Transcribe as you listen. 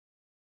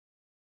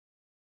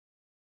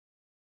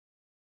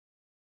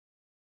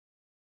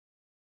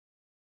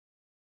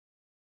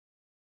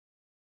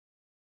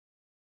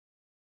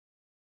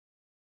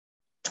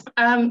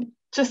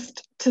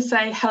Just to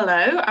say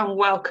hello and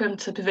welcome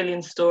to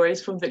Pavilion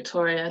Stories from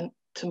Victorian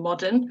to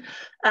Modern.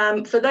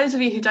 For those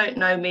of you who don't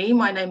know me,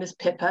 my name is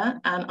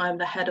Pippa and I'm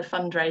the head of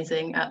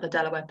fundraising at the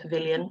Delaware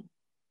Pavilion.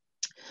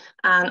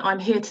 And I'm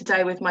here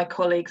today with my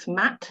colleagues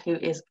Matt, who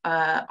is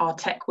our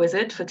tech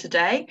wizard for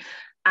today,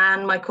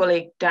 and my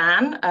colleague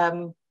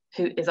Dan,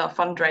 who is our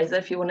fundraiser.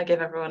 If you want to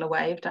give everyone a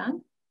wave,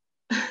 Dan.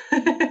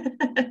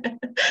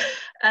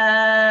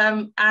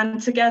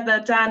 And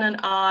together, Dan and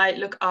I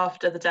look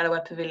after the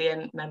Delaware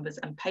Pavilion members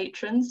and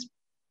patrons.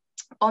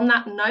 On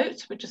that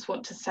note, we just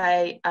want to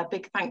say a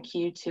big thank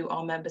you to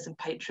our members and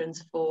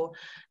patrons for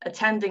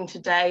attending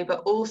today,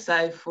 but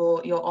also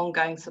for your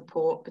ongoing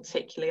support,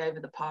 particularly over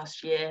the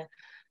past year.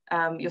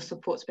 Your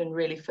support's been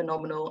really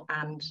phenomenal,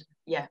 and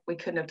yeah, we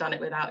couldn't have done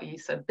it without you.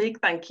 So big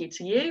thank you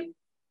to you.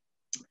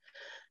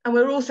 And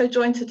we're also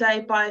joined today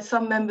by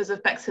some members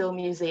of Bexhill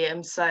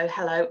Museum. So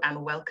hello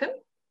and welcome.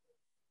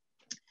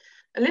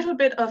 A little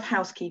bit of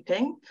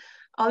housekeeping.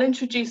 I'll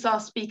introduce our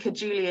speaker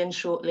Julian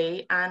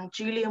shortly, and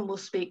Julian will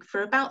speak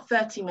for about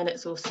 30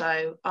 minutes or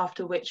so,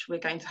 after which we're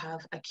going to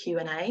have a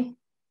Q&A.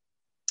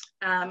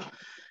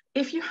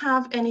 If you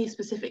have any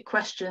specific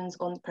questions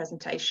on the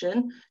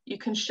presentation, you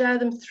can share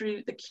them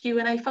through the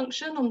Q&A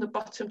function on the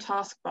bottom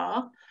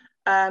taskbar.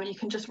 You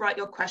can just write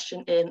your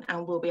question in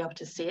and we'll be able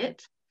to see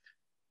it.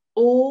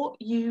 Or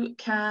you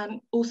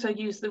can also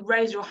use the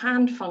raise your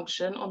hand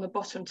function on the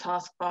bottom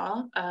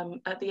taskbar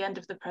at the end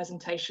of the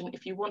presentation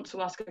if you want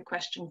to ask a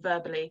question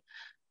verbally,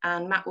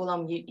 and Matt will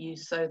unmute you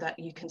so that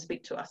you can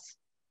speak to us.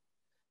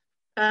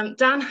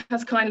 Dan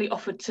has kindly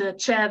offered to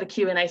chair the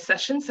Q&A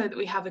session so that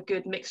we have a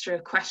good mixture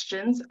of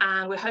questions,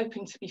 and we're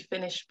hoping to be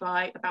finished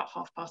by about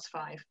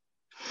 5:30.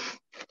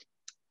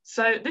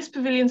 So this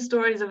Pavilion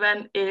Stories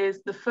event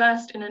is the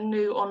first in a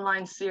new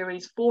online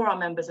series for our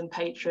members and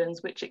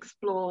patrons, which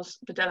explores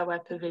the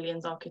Delaware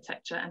Pavilion's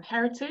architecture and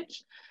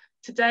heritage.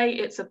 Today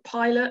it's a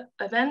pilot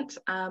event,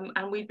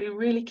 and we'd be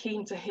really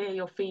keen to hear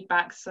your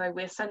feedback. So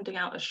we're sending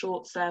out a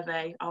short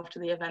survey after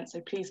the event,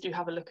 so please do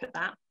have a look at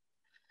that.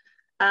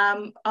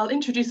 I'll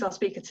introduce our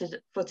speaker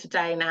for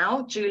today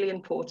now,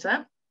 Julian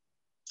Porter.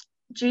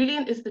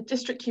 Julian is the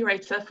district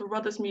curator for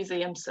Rothers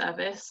Museum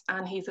Service,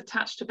 and he's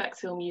attached to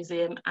Bexhill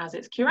Museum as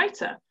its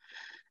curator.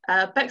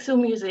 Bexhill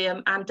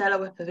Museum and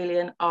Delaware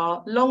Pavilion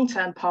are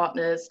long-term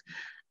partners,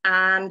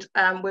 and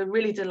we're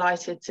really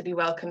delighted to be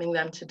welcoming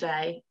them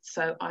today.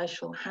 So I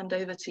shall hand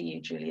over to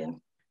you,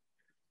 Julian.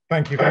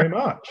 Thank you very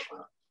much.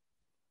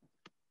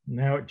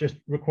 Now it just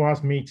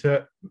requires me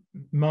to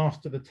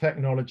master the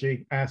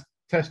technology as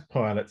test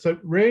pilot. So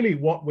really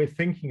what we're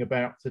thinking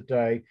about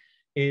today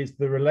is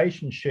the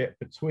relationship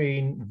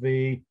between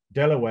the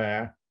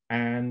Delaware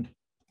and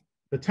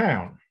the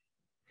town.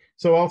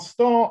 So I'll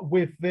start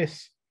with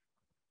this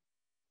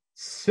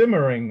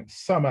simmering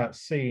summer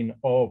scene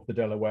of the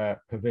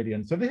Delaware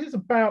Pavilion. So this is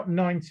about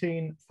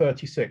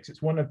 1936.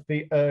 It's one of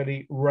the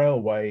early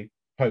railway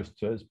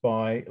posters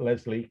by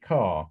Leslie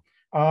Carr.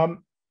 And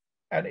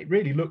it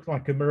really looks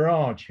like a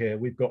mirage here.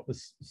 We've got the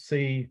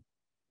sea,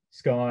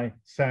 sky,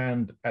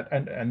 sand,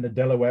 and the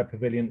Delaware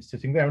Pavilion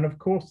sitting there, and of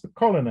course the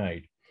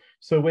colonnade.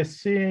 So we're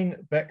seeing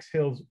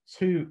Bexhill's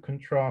two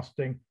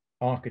contrasting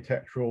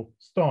architectural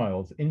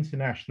styles,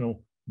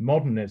 international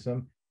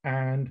modernism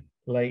and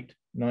late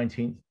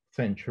 19th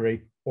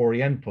century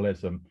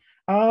Orientalism,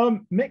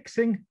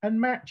 mixing and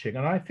matching.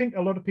 And I think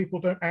a lot of people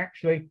don't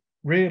actually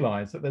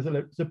realize that there's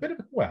a bit of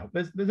a, well,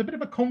 there's a bit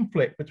of a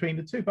conflict between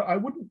the two, but I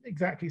wouldn't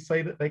exactly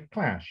say that they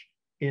clash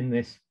in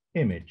this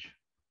image.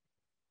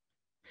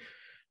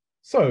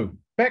 So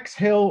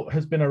Bexhill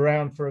has been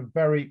around for a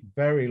very,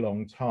 very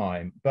long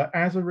time, but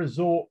as a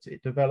resort,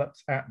 it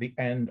develops at the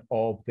end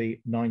of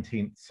the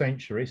 19th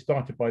century,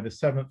 started by the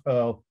 7th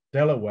Earl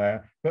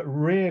Delaware, but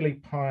really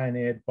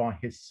pioneered by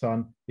his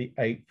son, the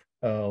 8th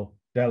Earl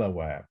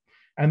Delaware.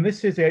 And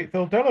this is the 8th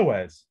Earl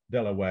Delaware's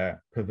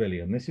Delaware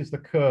Pavilion. This is the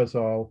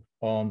Kursaal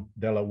on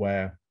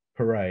Delaware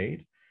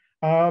Parade.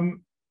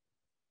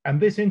 And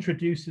this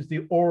introduces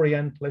the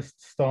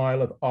Orientalist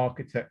style of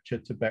architecture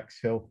to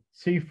Bexhill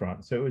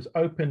seafront. So it was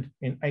opened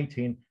in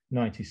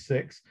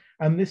 1896,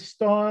 and this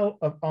style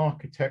of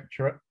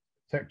architecture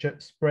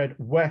spread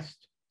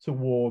west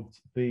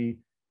towards the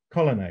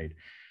colonnade.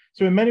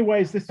 So in many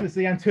ways, this was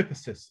the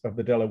antithesis of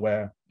the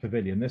Delaware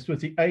Pavilion. This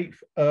was the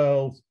 8th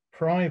Earl's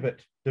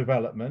private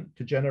development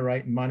to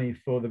generate money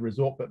for the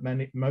resort, but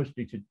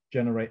mostly to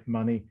generate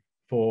money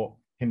for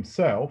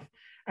himself.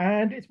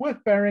 And it's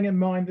worth bearing in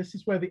mind, this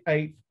is where the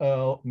 8th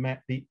Earl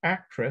met the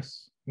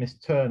actress, Miss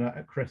Turner,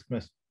 at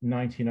Christmas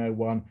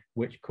 1901,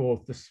 which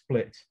caused the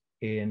split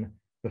in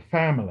the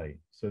family.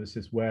 So this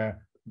is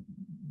where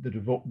the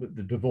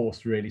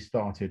divorce really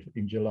started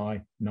in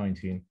July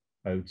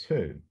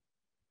 1902.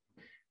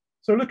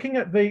 So looking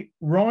at the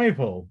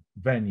rival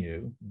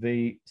venue,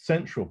 the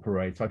Central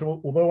Parade site,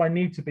 although I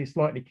need to be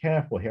slightly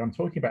careful here, I'm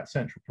talking about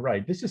Central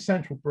Parade. This is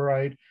Central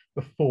Parade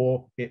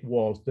before it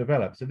was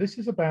developed. So this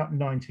is about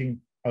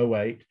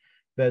 1908.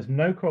 There's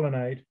no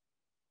colonnade,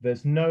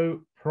 there's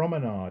no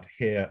promenade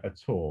here at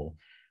all.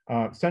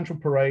 Central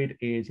Parade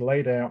is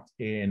laid out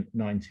in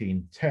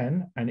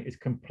 1910 and it is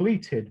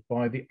completed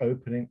by the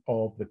opening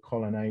of the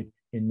colonnade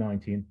in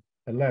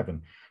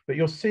 1911. But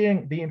you're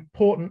seeing the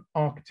important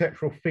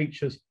architectural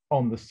features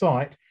on the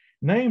site,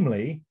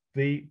 namely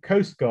the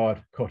Coast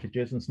Guard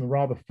cottages and some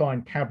rather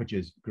fine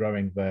cabbages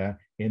growing there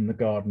in the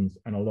gardens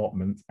and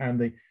allotments, and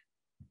the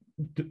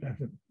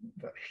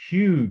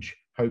huge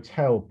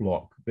hotel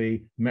block,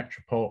 the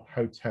Metropole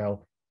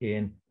Hotel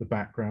in the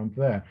background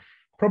there.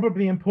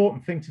 Probably the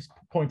important thing to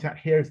point out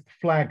here is the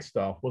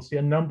flagstaff. We'll see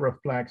a number of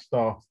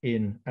flagstaffs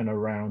in and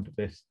around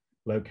this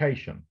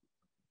location.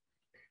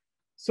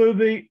 So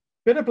the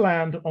bit of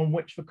land on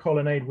which the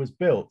colonnade was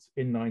built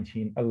in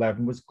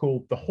 1911 was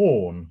called the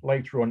Horn.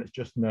 Later on, it's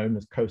just known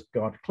as Coast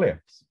Guard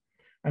Cliffs.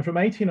 And from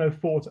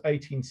 1804 to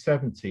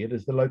 1870, it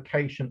is the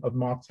location of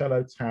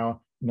Martello Tower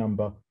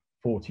number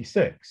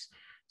 46.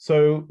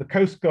 So the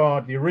Coast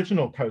Guard, the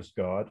original Coast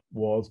Guard,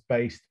 was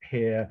based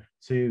here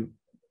to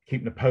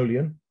keep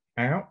Napoleon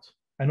out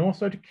and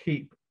also to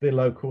keep the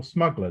local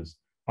smugglers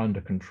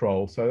under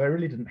control. So they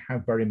really didn't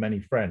have very many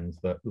friends,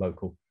 the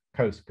local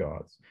Coast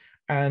Guards.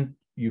 And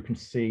you can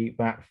see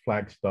that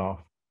flagstaff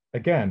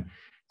again.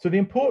 So the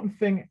important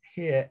thing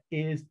here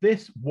is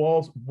this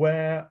was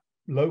where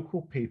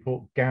local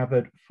people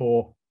gathered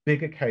for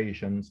big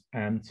occasions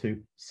and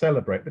to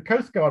celebrate. The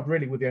Coast Guard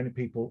really were the only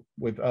people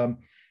with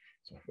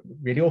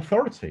really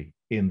authority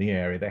in the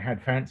area. They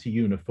had fancy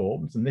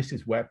uniforms, and this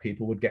is where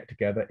people would get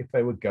together if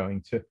they were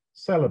going to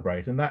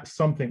celebrate. And that's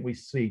something we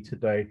see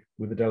today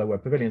with the Delaware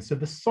Pavilion. So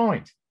the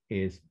site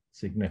is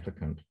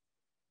significant.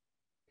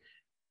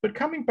 But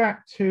coming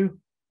back to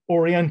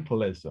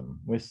Orientalism,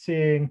 we're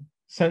seeing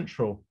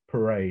Central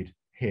Parade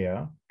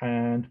here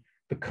and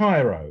the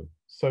Cairo.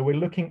 So we're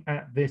looking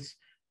at this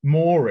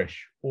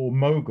Moorish or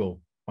Mughal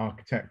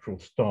architectural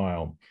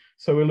style.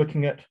 So we're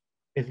looking at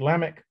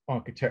Islamic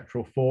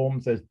architectural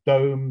forms. There's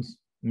domes,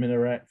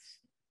 minarets,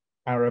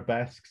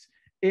 arabesques.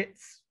 I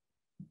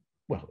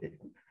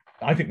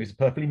think this is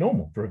perfectly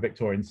normal for a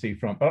Victorian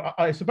seafront, but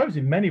I suppose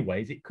in many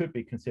ways it could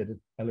be considered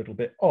a little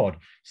bit odd.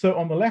 So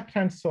on the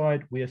left-hand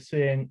side, we are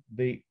seeing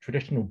the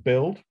traditional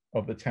build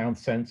of the town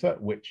centre,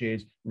 which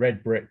is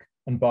red brick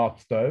and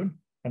Bath stone.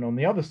 And on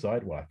the other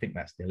side, well, I think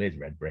that still is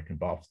red brick and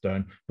Bath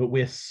stone, but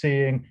we're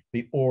seeing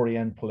the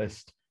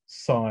Orientalist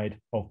side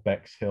of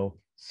Bexhill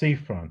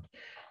seafront.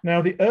 Now,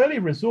 the early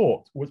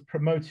resort was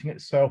promoting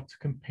itself to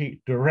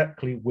compete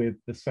directly with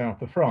the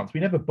south of France. We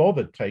never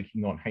bothered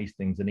taking on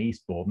Hastings and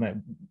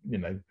Eastbourne.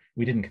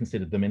 We didn't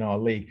consider them in our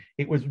league.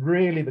 It was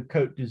really the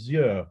Côte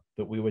d'Azur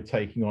that we were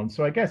taking on.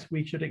 So I guess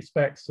we should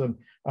expect some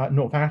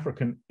North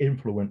African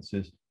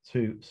influences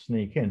to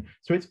sneak in.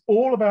 So it's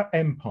all about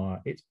empire.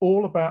 It's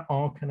all about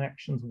our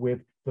connections with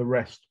the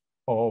rest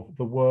of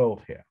the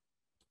world here.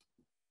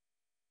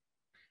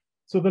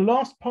 So the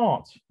last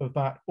part of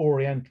that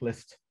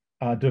Orientalist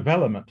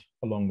development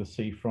along the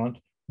seafront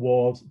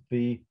was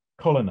the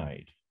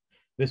colonnade.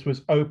 This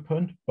was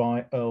opened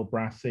by Earl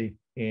Brassey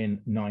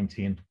in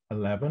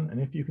 1911. And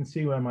if you can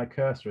see where my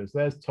cursor is,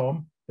 there's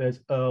Tom,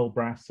 there's Earl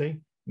Brassey,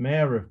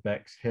 Mayor of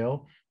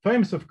Bexhill,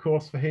 famous, of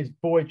course, for his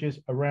voyages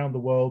around the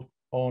world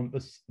on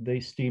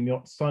the steam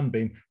yacht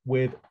Sunbeam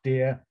with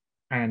dear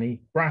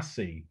Annie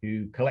Brassey,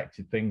 who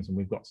collected things, and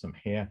we've got some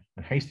here,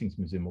 and Hastings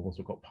Museum have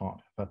also got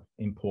part of her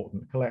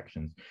important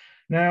collections.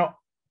 Now,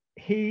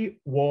 he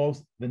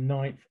was the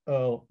 9th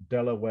Earl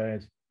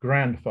Delaware's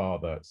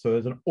grandfather, so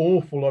there's an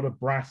awful lot of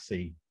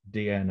Brassey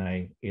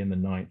DNA in the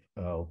 9th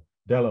Earl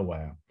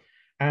Delaware.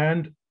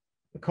 And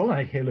the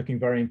colonnade here looking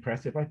very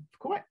impressive. I'm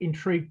quite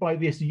intrigued by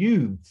these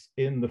youths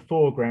in the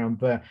foreground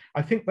there.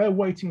 I think they're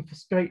waiting for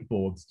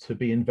skateboards to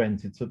be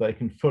invented so they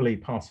can fully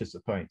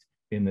participate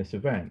in this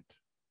event.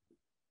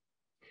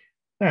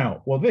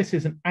 Now, well, this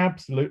is an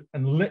absolute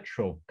and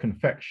literal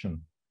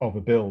confection of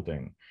a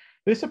building.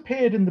 This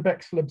appeared in the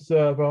Bexhill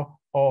Observer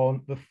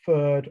on the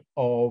 3rd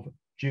of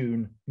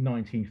June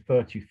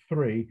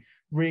 1933,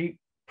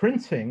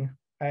 reprinting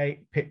a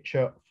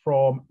picture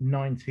from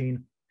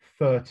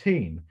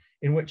 1913,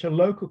 in which a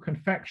local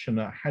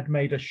confectioner had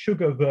made a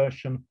sugar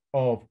version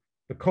of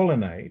the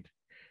colonnade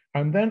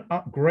and then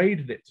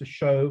upgraded it to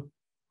show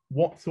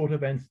what sort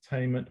of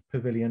entertainment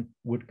pavilion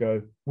would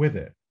go with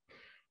it.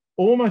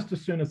 Almost as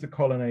soon as the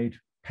colonnade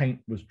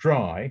paint was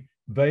dry,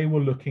 they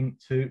were looking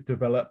to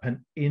develop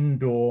an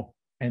indoor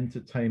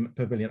entertainment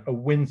pavilion, a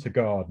winter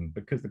garden,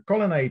 because the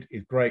colonnade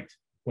is great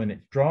when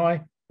it's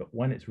dry, but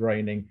when it's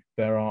raining,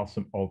 there are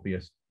some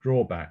obvious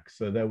drawbacks.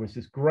 So there was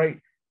this great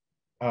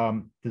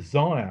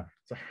desire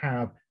to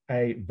have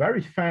a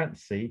very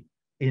fancy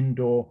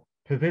indoor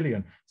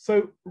pavilion.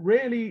 So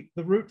really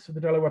the roots of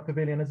the Delaware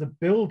Pavilion as a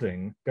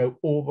building go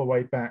all the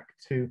way back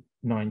to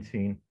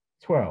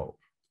 1912.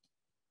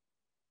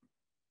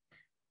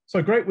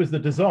 So great was the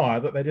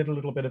desire that they did a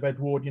little bit of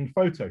Edwardian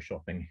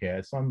photoshopping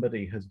here.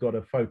 Somebody has got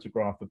a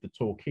photograph of the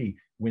Torquay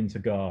Winter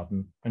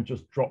Garden and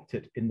just dropped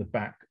it in the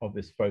back of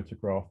this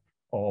photograph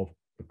of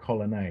the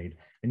colonnade.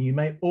 And you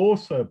may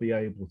also be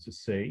able to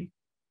see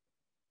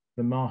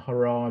the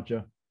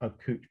Maharaja of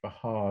Cooch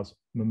Behar's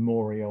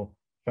memorial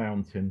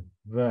fountain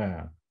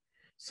there.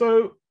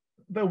 So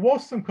there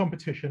was some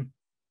competition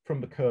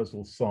from the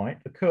Kursaal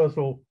site. The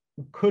Kursaal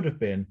could have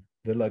been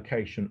the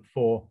location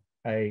for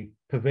a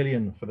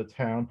pavilion for the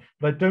town,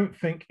 but I don't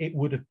think it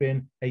would have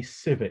been a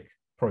civic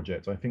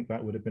project. I think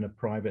that would have been a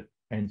private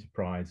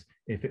enterprise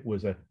if it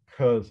was a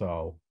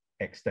Kursaal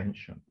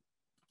extension.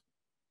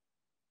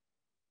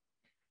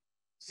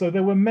 So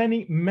there were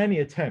many, many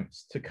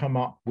attempts to come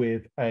up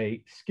with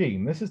a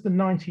scheme. This is the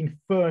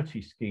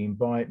 1930 scheme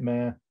by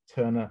Mayor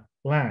Turner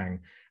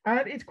Lang,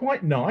 and it's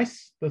quite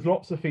nice. There's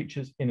lots of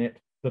features in it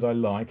that I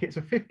like. It's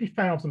a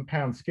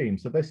 £50,000 scheme,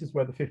 so this is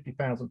where the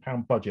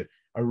 £50,000 budget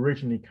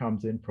originally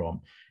comes in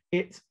from.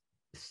 It's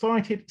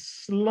sited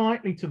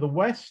slightly to the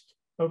west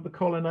of the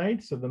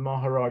colonnade, so the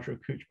Maharaja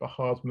of Cooch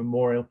Behar's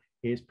memorial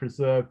is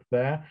preserved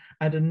there.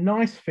 And a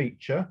nice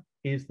feature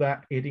is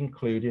that it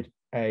included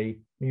a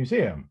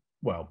museum.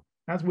 Well,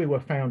 as we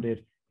were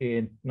founded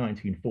in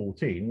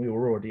 1914, we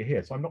were already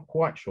here, so I'm not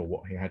quite sure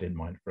what he had in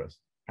mind for us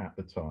at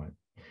the time.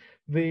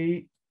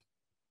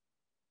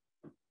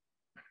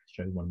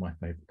 Show one of my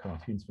favorite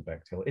cartoons for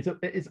Bexhill.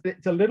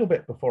 It's a little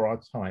bit before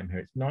our time here.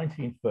 It's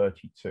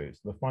 1932, so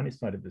the finest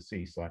side of the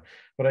seaside,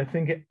 but I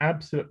think it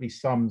absolutely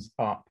sums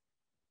up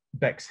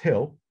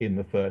Bexhill in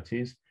the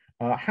 30s.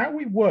 How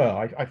we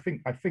were, I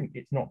think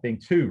it's not being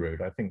too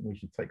rude. I think we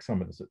should take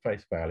some of this at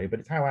face value,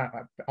 but it's how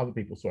other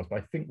people saw us.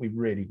 But I think we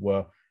really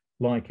were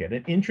like it.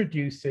 It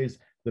introduces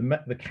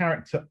the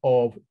character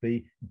of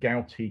the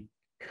gouty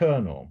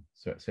colonel.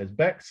 So it says,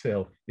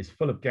 Bexhill is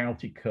full of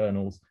gouty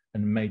colonels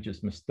and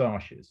majors'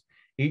 moustaches.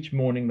 Each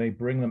morning they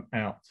bring them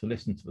out to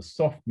listen to the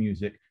soft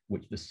music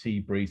which the sea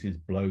breezes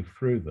blow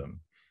through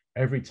them.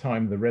 Every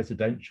time the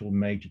residential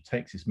major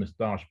takes his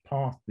moustache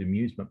past the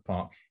amusement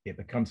park, it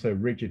becomes so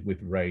rigid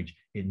with rage,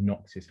 it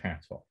knocks his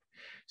hat off.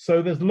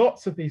 So there's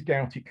lots of these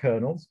gouty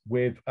colonels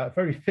with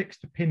very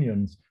fixed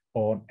opinions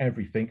on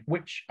everything,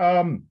 which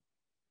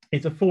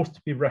is a force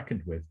to be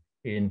reckoned with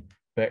in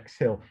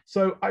Bexhill.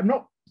 So I'm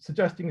not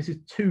suggesting this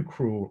is too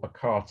cruel a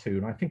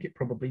cartoon. I think it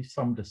probably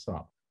summed us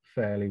up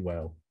fairly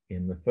well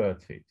in the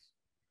 30s.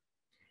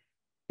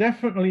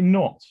 Definitely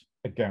not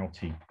a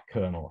gouty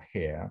colonel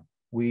here.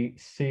 We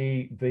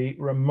see the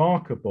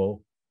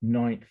remarkable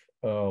 9th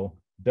Earl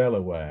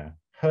Delaware,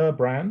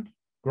 Herbrand,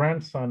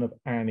 grandson of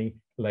Annie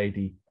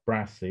Lady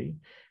Brassey,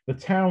 the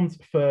town's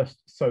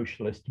first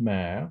socialist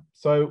mayor.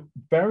 So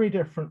very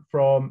different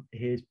from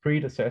his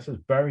predecessors,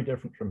 very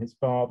different from his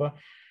father.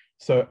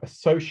 So a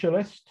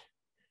socialist,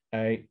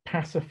 a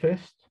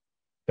pacifist,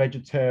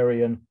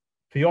 vegetarian,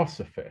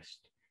 theosophist.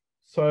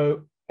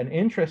 So an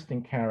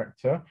interesting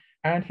character.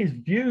 And his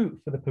view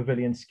for the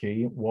pavilion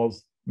scheme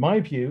was,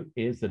 my view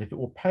is that if it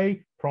will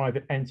pay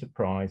private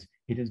enterprise,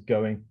 it is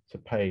going to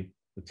pay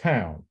the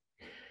town.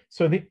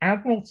 So the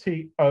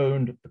Admiralty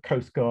owned the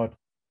Coast Guard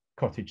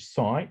cottage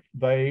site.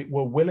 They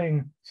were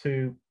willing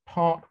to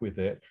part with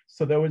it.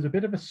 So there was a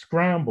bit of a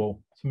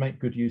scramble to make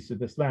good use of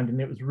this land.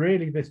 And it was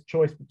really this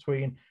choice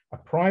between a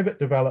private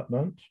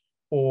development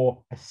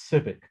or a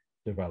civic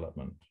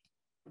development.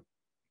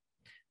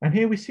 And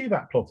here we see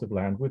that plot of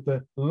land with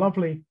the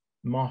lovely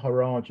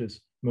Maharaja's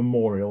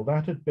memorial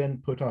that had been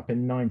put up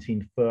in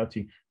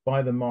 1930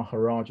 by the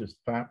Maharaja's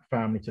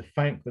family to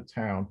thank the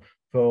town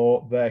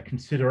for their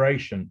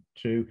consideration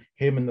to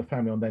him and the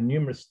family on their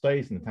numerous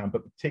stays in the town,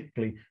 but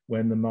particularly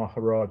when the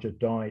Maharaja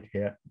died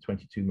here at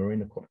 22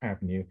 Marina Court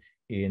Avenue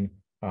in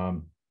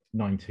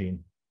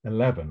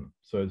 1911.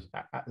 So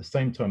at the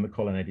same time the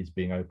colonnade is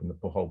being opened, the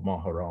poor old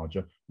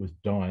Maharaja was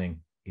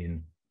dying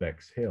in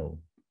Bexhill.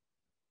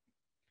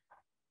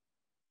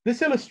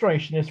 This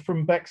illustration is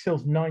from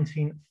Bexhill's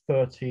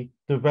 1930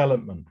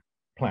 development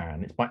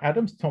plan. It's by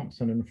Adams,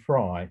 Thompson and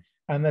Fry,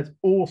 and there's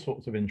all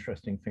sorts of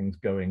interesting things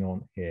going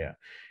on here.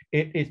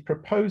 It is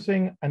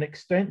proposing an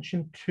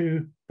extension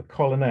to the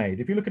colonnade.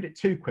 If you look at it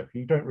too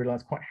quickly, you don't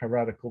realize quite how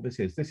radical this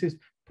is. This is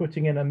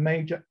putting in a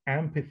major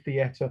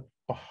amphitheatre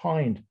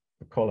behind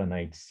the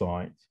colonnade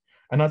site.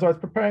 And as I was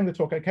preparing the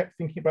talk, I kept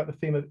thinking about the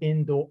theme of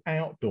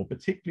indoor-outdoor,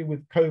 particularly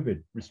with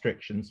COVID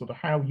restrictions, sort of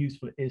how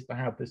useful it is to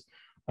have this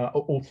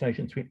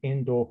alternation between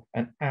indoor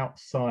and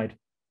outside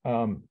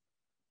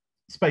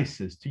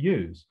spaces to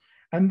use.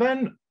 And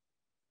then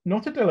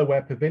not a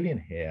Delaware pavilion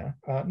here,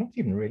 not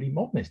even really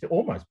modernist,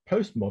 almost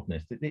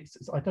postmodernist.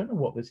 I don't know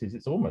what this is.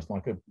 It's almost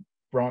like a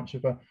branch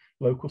of a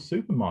local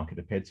supermarket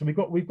appeared. So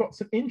we've got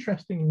some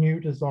interesting new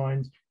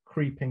designs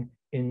creeping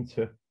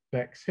into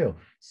Bexhill.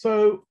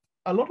 So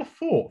a lot of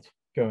thought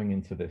going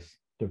into this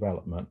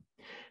development.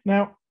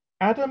 Now,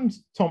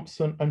 Adams,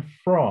 Thompson and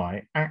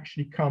Fry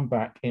actually come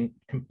back and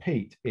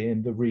compete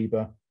in the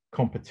REBA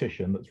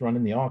competition that's run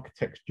in the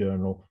Architects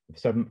Journal of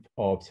 7th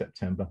of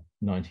September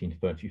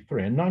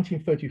 1933. In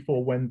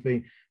 1934, when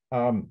the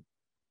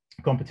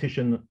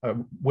competition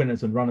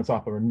winners and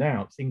runners-up are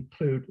announced,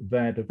 include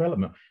their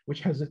development,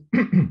 which has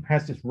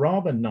has this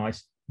rather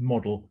nice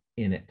model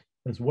in it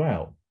as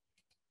well.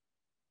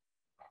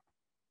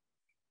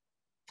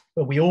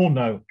 But we all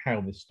know how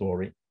this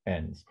story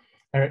ends.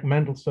 Eric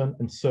Mendelsohn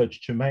and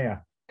Serge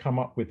Chumea come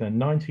up with a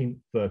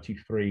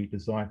 1933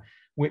 design,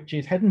 which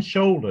is head and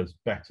shoulders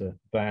better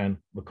than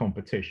the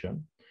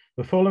competition.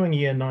 The following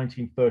year,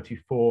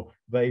 1934,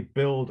 they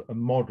build a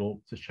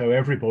model to show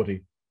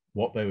everybody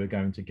what they were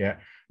going to get,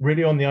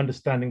 really on the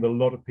understanding that a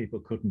lot of people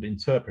couldn't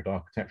interpret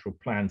architectural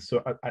plans.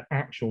 So an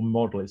actual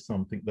model is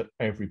something that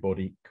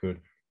everybody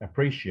could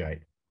appreciate.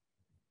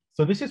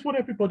 So this is what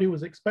everybody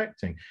was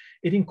expecting.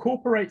 It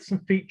incorporates some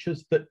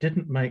features that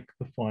didn't make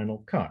the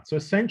final cut. So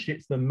essentially,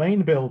 it's the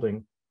main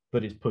building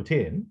that is put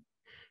in,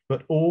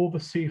 but all the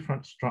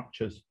seafront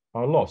structures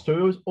are lost. So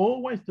it was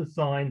always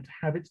designed to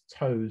have its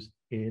toes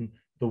in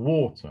the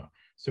water.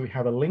 So we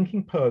have a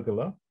linking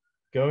pergola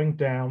going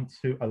down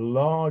to a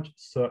large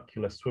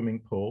circular swimming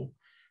pool,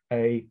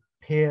 a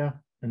pier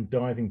and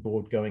diving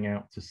board going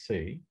out to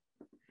sea.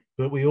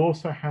 But we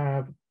also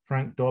have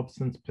Frank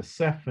Dobson's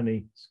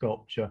Persephone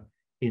sculpture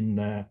in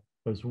there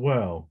as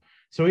well.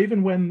 So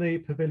even when the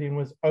pavilion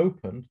was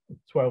opened,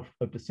 12th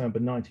of December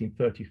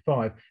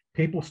 1935,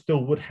 people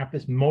still would have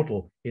this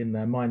model in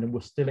their mind and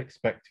were still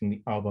expecting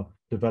the other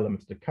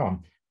developments to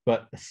come.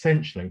 But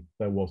essentially,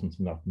 there wasn't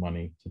enough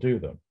money to do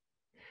them.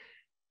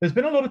 There's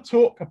been a lot of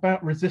talk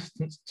about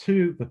resistance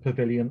to the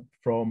pavilion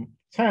from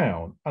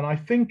town. And I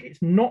think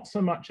it's not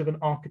so much of an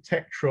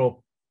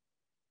architectural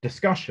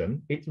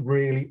discussion, it's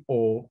really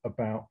all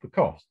about the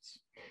costs.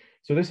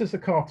 So this is a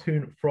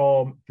cartoon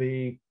from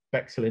the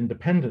Bexhill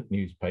Independent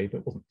newspaper.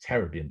 It wasn't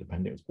terribly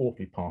independent, it was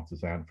awfully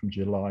partisan, from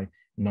July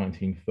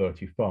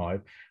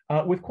 1935,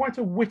 with quite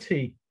a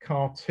witty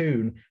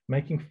cartoon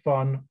making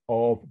fun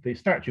of the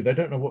statue. They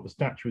don't know what the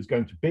statue is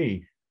going to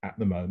be at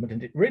the moment,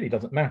 and it really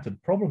doesn't matter. The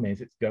problem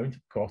is it's going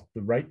to cost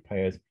the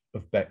ratepayers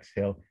of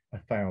Bexhill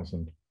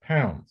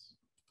 £1,000.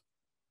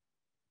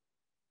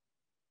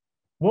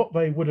 What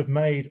they would have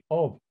made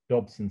of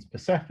Dobson's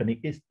Persephone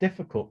is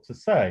difficult to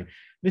say.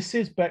 This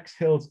is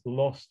Bexhill's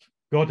lost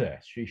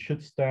goddess. She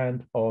should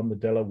stand on the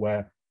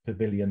Delaware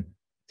Pavilion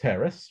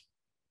terrace.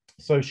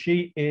 So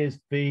she is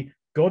the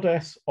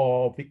goddess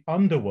of the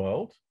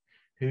underworld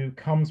who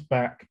comes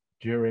back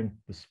during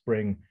the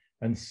spring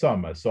and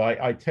summer. So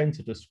I tend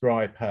to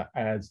describe her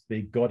as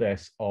the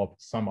goddess of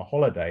summer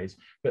holidays,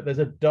 but there's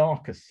a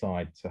darker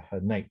side to her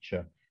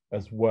nature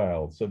as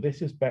well. So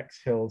this is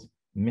Bexhill's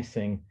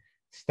missing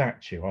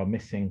statue, our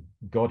missing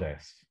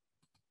goddess.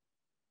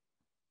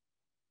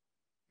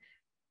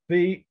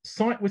 The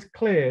site was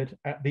cleared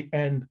at the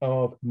end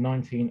of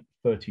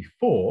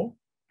 1934,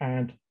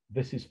 and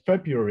this is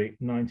February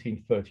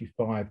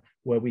 1935,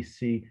 where we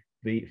see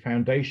the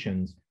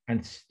foundations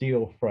and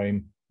steel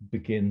frame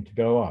begin to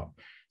go up.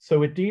 So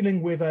we're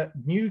dealing with a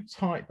new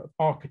type of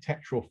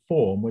architectural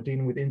form. We're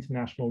dealing with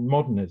international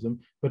modernism,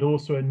 but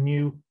also a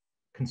new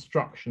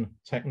construction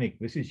technique.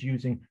 This is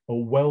using a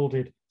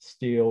welded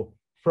steel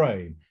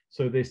frame.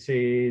 So this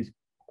is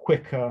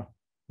quicker,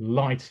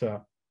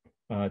 lighter,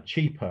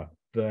 cheaper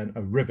than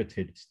a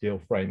riveted steel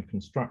frame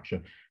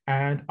construction.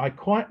 And I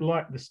quite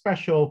like the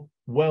special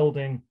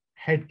welding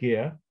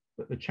headgear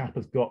that the chap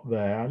has got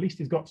there. At least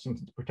he's got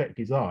something to protect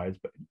his eyes,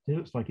 but it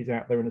looks like he's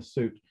out there in a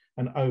suit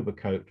and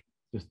overcoat,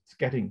 just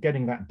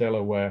getting that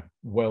Delaware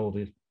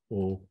welded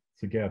all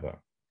together.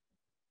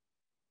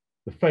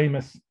 The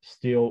famous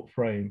steel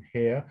frame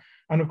here.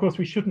 And of course,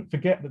 we shouldn't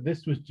forget that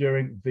this was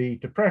during the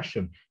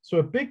Depression. So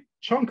a big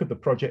chunk of the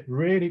project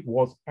really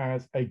was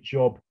as a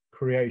job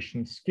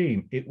creation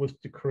scheme. It was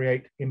to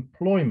create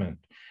employment.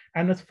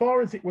 And as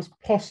far as it was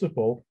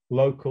possible,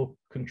 local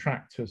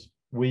contractors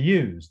were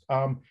used.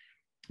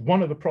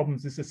 One of the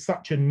problems is there's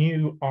such a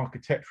new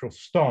architectural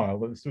style,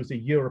 that this was a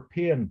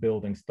European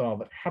building style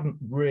that hadn't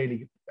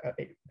really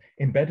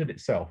embedded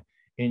itself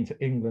into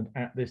England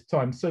at this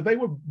time. So they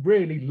were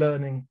really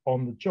learning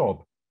on the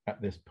job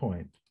at this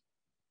point.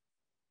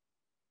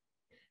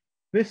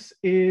 This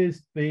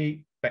is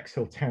the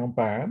Bexhill Town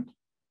Band,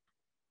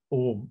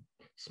 all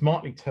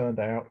smartly turned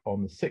out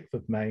on the 6th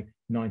of May,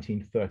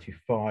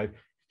 1935,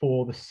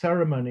 for the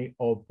ceremony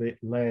of the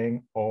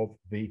laying of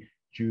the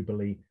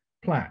Jubilee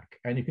plaque.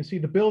 And you can see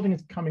the building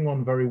is coming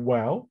on very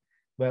well.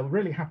 They're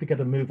really happy to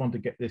get a move on to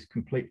get this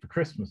complete for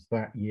Christmas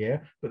that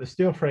year, but the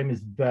steel frame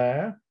is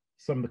there.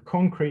 Some of the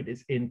concrete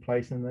is in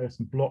place, and there's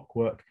some block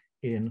work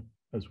in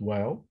as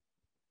well.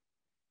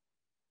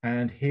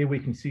 And here we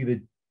can see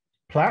the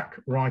plaque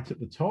right at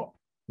the top,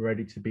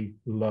 ready to be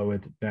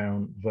lowered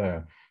down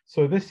there.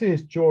 So this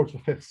is George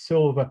V's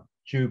Silver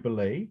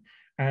Jubilee,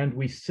 and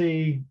we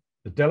see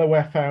the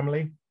Delaware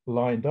family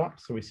lined up.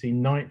 So we see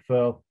 9th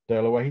Earl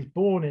Delaware. He's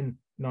born in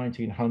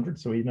 1900,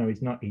 so we know he's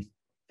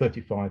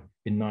 35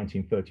 in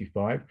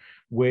 1935,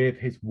 with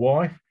his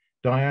wife,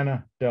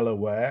 Diana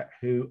Delaware,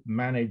 who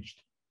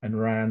managed and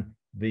ran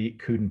the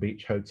Coodon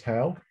Beach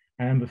Hotel,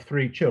 and the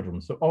 3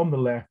 children. So on the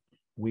left,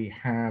 we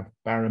have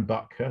Baron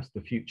Buckhurst,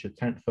 the future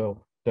 10th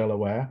Earl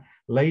Delaware,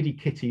 Lady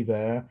Kitty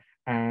there,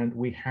 and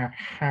we have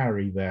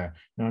Harry there.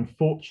 Now,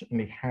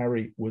 unfortunately,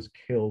 Harry was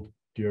killed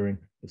during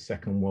the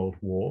Second World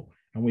War.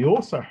 And we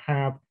also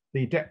have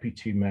the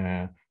deputy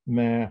mayor,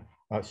 Mayor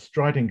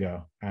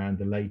Stridinger, and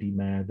the lady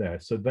mayor there.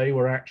 So they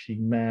were actually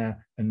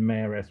mayor and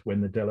mayoress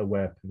when the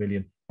Delaware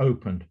Pavilion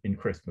opened in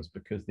Christmas,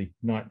 because the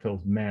 9th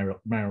Earl's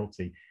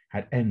mayoralty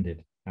had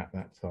ended at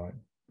that time.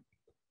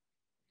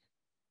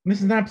 And this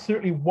is an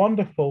absolutely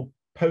wonderful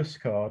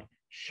postcard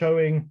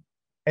showing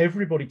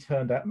everybody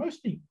turned out,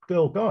 mostly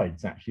girl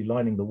guides actually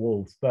lining the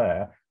walls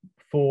there,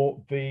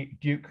 for the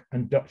Duke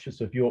and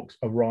Duchess of York's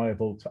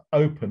arrival to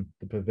open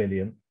the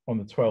pavilion on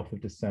the 12th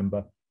of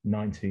December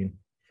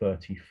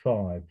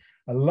 1935.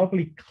 A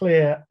lovely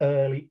clear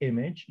early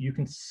image. You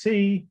can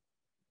see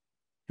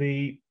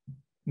these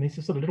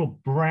are sort of little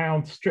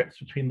brown strips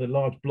between the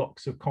large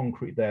blocks of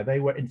concrete there. They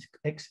were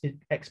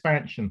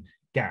expansion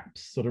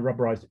gaps, sort of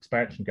rubberized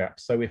expansion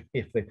gaps. So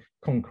if the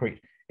concrete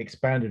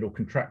expanded or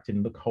contracted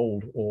in the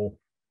cold or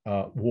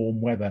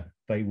warm weather,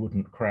 they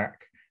wouldn't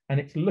crack. And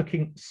it's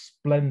looking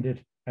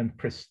splendid and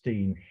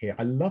pristine here.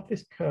 I love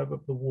this curve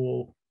of the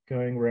wall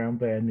going around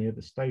there near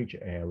the stage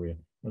area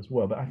as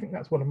well. But I think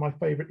that's one of my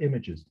favorite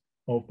images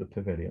of the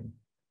pavilion.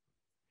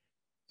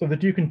 So the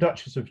Duke and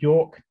Duchess of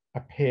York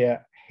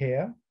appear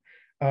here.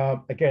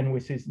 Again,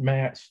 this is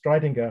Mayor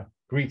Stridinger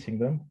greeting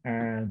them,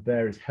 and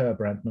there is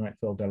Herbrand, Knight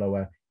Earl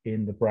Delaware,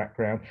 in the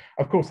background.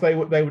 Of course,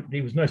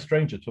 he was no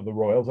stranger to the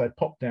royals. I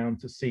popped down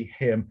to see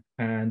him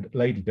and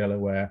Lady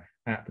Delaware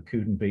at the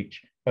Couden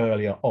Beach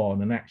earlier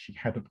on, and actually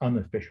had an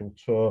unofficial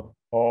tour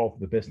of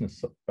the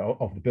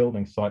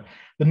building site.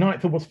 The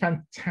Knight Earl was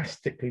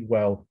fantastically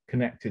well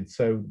connected,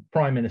 so the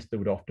Prime Minister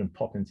would often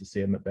pop in to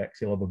see him at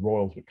Bexhill, or the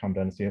royals would come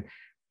down and see him.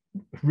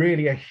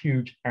 Really a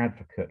huge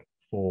advocate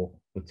for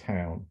the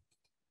town.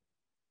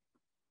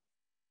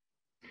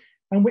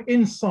 And we're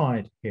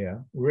inside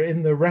here, we're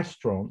in the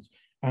restaurant,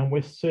 and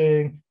we're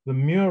seeing the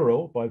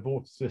mural by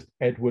vorticist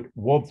Edward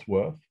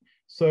Wadsworth.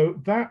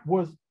 So that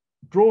was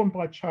drawn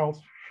by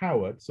Charles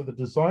Howard, so the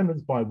design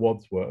was by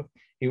Wadsworth.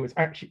 It was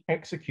actually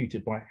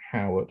executed by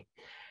Howard.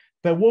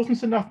 There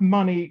wasn't enough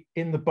money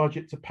in the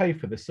budget to pay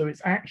for this, so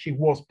it actually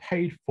was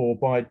paid for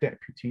by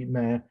Deputy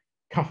Mayor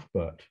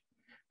Cuthbert.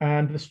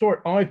 And the story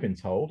I've been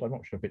told, I'm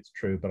not sure if it's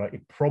true, but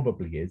it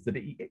probably is, that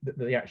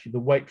actually the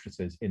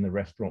waitresses in the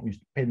restaurant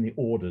used to pin the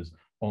orders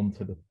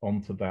onto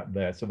that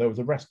there. So there was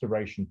a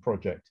restoration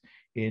project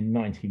in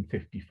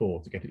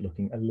 1954 to get it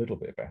looking a little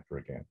bit better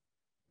again.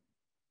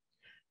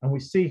 And we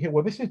see here,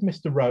 well, this is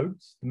Mr.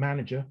 Rhodes, the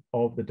manager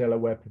of the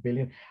Delaware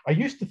Pavilion. I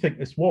used to think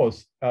this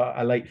was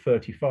a late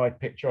 35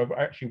 picture. I've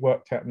actually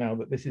worked out now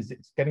that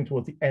it's getting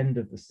towards the end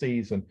of the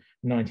season,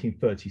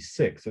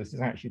 1936. So this is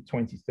actually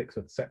 26th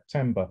of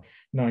September,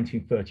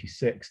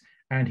 1936.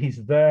 And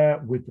he's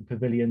there with the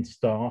pavilion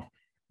staff,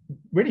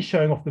 really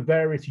showing off the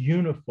various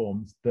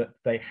uniforms that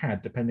they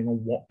had, depending on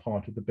what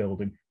part of the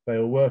building they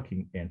were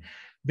working in.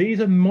 These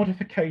are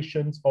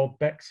modifications of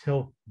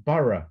Bexhill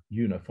Borough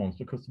uniforms,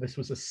 because this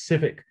was a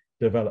civic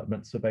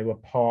development, so they were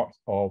part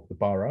of the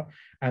borough.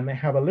 And they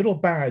have a little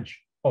badge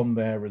on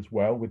there as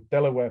well with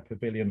Delaware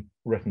Pavilion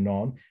written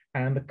on,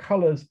 and the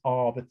colours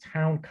are the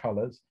town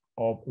colours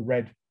of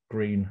red,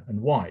 green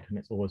and white, and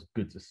it's always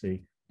good to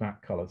see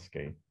that colour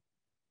scheme.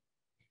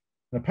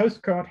 And a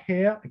postcard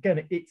here,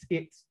 again,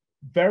 it's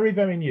very,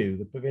 very new.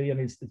 The pavilion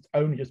it's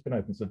only just been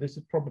opened, so this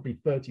is probably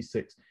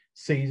 36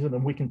 season,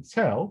 and we can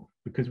tell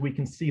because we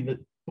can see the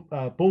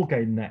ball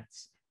game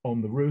nets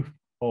on the roof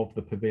of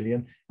the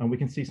pavilion, and we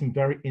can see some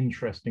very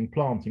interesting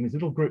planting. There's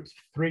little groups of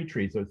 3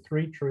 trees. There are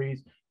 3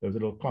 trees. There's a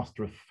little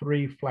cluster of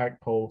 3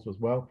 flagpoles as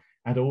well,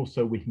 and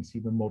also we can see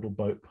the model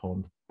boat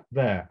pond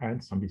there,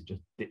 and somebody's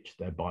just ditched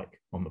their bike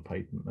on the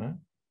pavement there.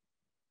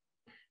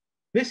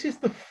 This is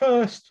the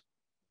first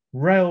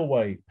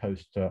railway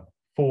poster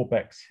for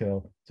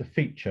Bexhill to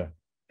feature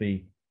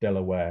the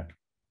Delaware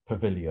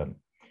Pavilion.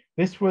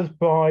 This was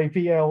by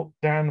V.L.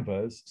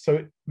 Danvers, so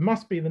it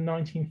must be the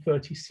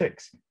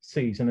 1936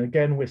 season.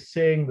 Again, we're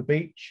seeing the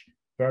beach,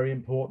 very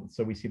important.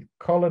 So we see the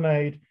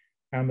colonnade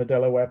and the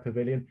Delaware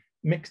Pavilion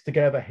mixed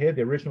together here.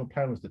 The original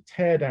plan was to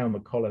tear down the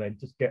colonnade,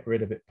 just get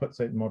rid of it, put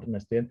something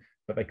modernist in,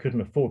 but they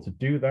couldn't afford to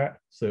do that,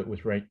 so it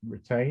was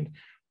retained.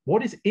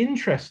 What is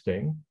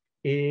interesting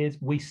is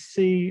we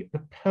see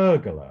the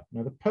pergola.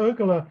 Now, the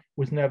pergola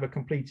was never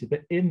completed,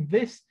 but in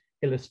this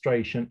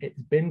illustration, it's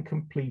been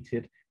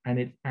completed and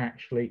it's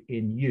actually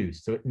in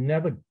use. So it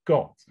never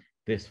got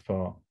this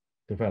far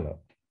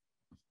developed.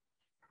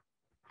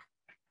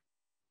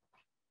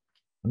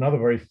 Another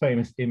very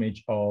famous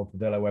image of the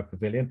Delaware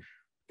Pavilion.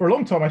 For a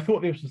long time, I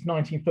thought this was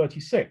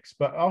 1936,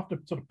 but after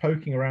sort of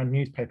poking around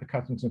newspaper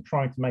cuttings and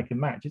trying to make a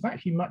match, it's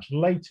actually much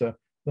later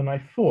than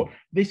I thought.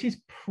 This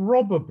is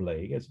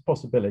probably, as a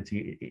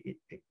possibility,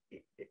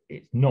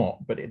 it's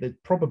not, but the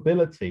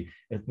probability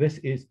is this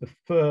is the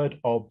 3rd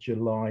of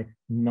July,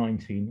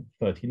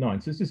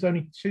 1939. So this is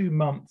only 2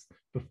 months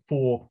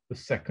before the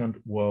Second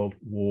World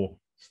War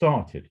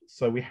started.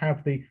 So we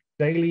have the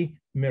Daily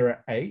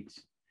Mirror 8,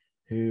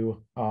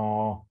 who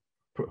are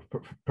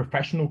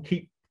professional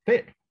keep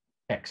fit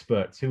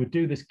experts who would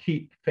do this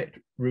keep fit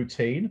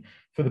routine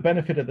for the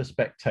benefit of the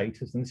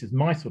spectators. And this is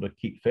my sort of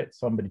keep fit.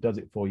 Somebody does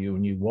it for you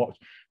and you watch.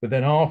 But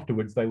then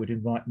afterwards, they would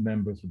invite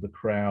members of the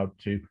crowd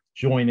to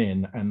join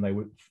in and they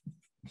would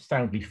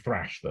soundly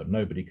thrash them.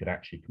 Nobody could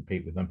actually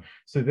compete with them.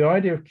 So the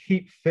idea of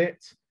keep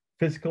fit,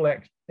 physical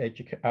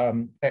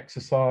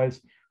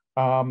exercise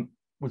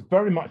was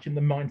very much in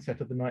the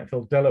mindset of the Knight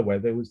Earl Delaware.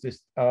 There was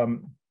this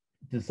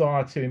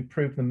desire to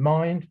improve the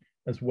mind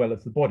as well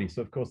as the body.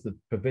 So of course the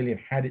pavilion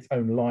had its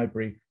own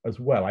library as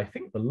well. I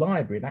think the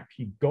library had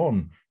actually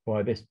gone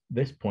by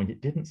this point.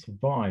 It didn't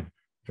survive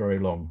very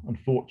long,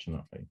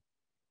 unfortunately.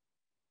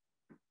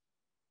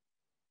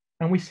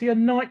 And we see a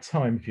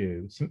nighttime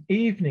view, some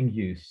evening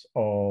use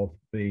of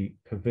the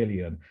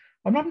pavilion.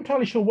 I'm not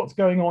entirely sure what's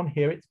going on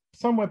here. It's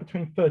somewhere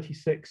between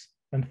 36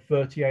 and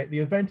 38. The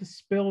event has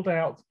spilled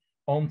out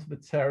onto the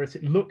terrace.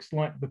 It looks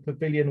like the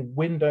pavilion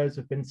windows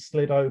have been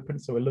slid open,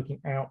 so we're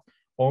looking out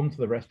onto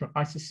the restaurant.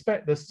 I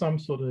suspect there's some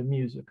sort of a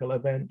musical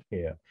event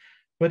here,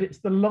 but it's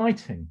the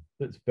lighting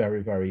that's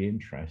very, very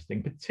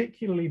interesting,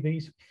 particularly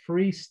these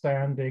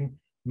freestanding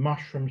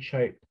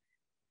mushroom-shaped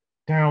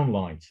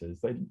downlighters.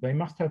 They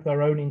must have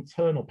their own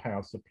internal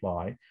power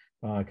supply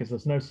because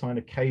there's no sign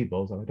of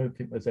cables, and I don't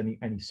think there's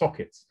any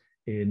sockets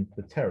in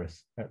the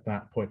terrace at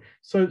that point.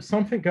 So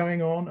something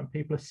going on, and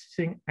people are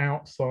sitting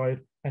outside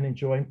and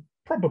enjoying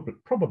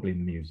probably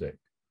music.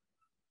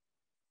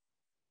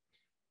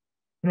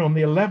 And on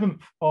the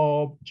 11th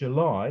of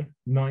July,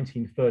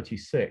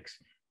 1936,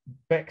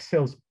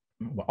 Bexhill's,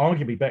 well,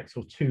 arguably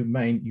Bexhill's two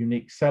main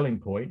unique selling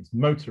points,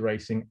 motor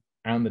racing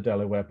and the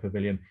Delaware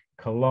Pavilion,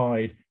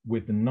 collide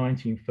with the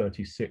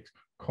 1936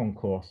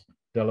 Concours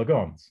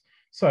d'Elegance.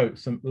 So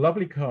some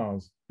lovely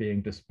cars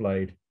being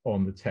displayed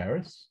on the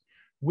terrace.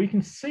 We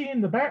can see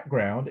in the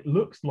background, it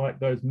looks like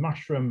those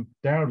mushroom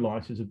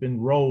downlighters have been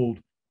rolled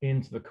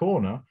into the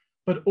corner,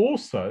 but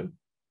also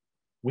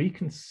we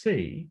can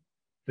see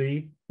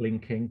the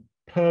blinking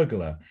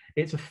pergola.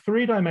 It's a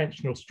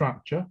three-dimensional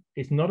structure.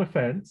 It's not a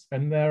fence,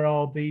 and there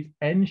are these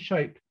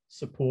N-shaped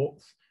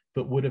supports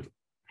that would have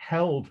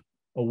held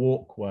a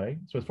walkway.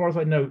 So as far as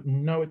I know,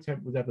 no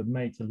attempt was ever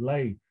made to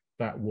lay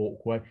that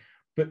walkway,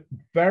 but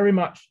very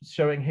much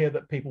showing here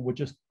that people were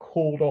just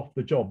called off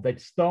the job.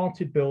 They'd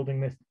started building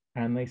this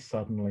and they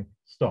suddenly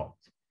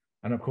stopped.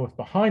 And of course,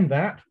 behind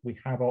that, we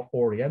have our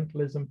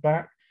Orientalism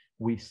back.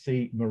 We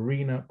see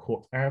Marina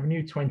Court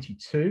Avenue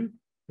 22,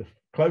 the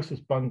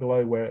closest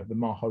bungalow where the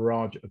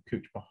Maharaja of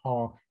Cooch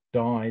Behar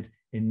died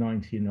in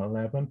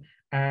 1911,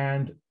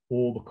 and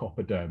all the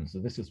copper domes. So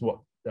this is what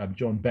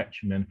John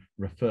Betjeman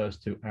refers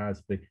to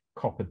as the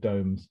copper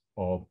domes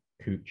of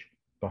Cooch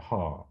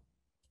Behar.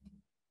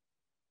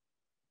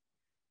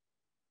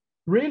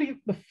 Really,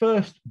 the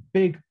first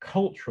big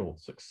cultural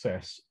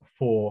success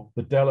for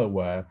the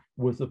Delaware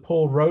was the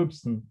Paul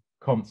Robeson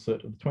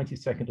concert of the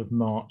 22nd of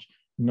March,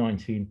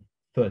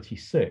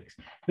 1936.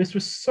 This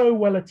was so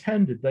well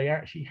attended, they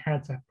actually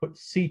had to put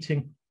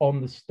seating on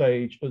the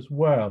stage as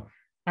well.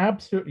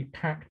 Absolutely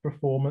packed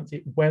performance.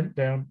 It went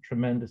down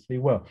tremendously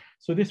well.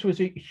 So this was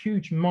a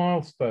huge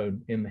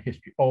milestone in the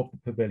history of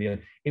the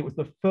pavilion. It was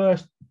the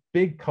first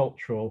big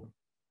cultural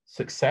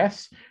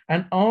success,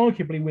 and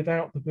arguably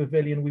without the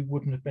pavilion, we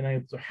wouldn't have been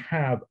able to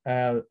have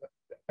a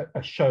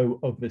show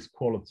of this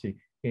quality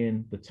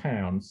in the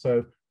town.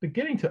 So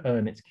beginning to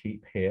earn its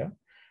keep here.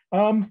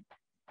 An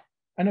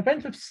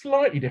event of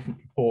slightly different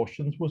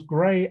proportions was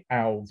Grey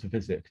Owl's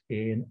visit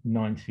in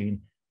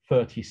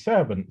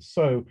 1937.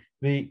 So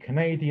the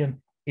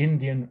Canadian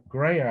Indian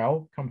grey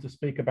owl come to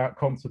speak about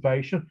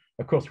conservation.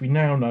 Of course, we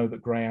now know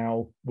that grey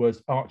owl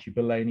was Archie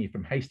Bellany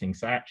from Hastings,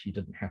 so actually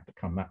didn't have to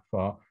come that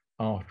far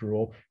after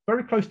all.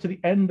 Very close to the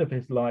end of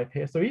his life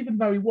here. So even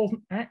though he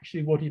wasn't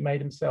actually what he made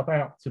himself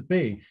out to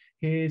be,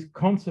 his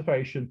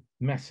conservation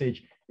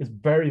message is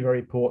very, very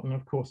important.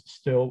 Of course,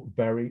 still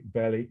very,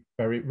 very,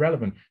 very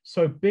relevant.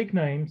 So big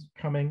names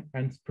coming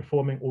and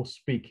performing or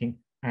speaking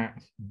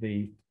at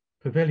the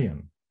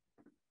pavilion.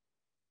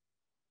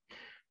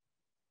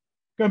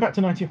 Going back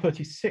to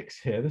 1936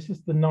 here, this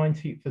is the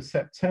 19th of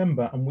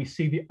September, and we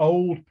see the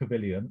old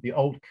pavilion, the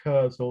old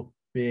Kursaal,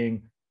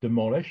 being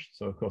demolished.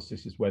 So of course,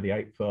 this is where the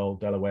 8th Earl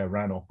Delaware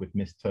ran off with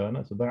Miss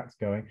Turner, so that's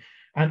going.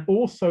 And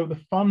also the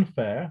fun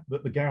fair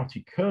that the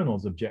Gouty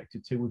Colonels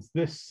objected to was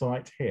this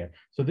site here.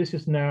 So this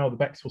is now the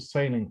Bexhill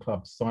Sailing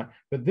Club site,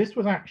 but this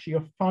was actually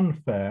a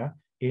fun fair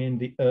in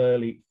the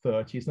early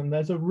 30s, and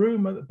there's a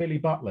rumour that Billy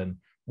Butlin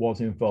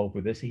was involved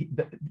with this.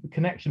 The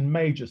connection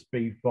may just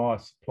be via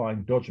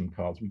supplying Dodgem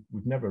cars.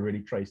 We've never really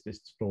traced this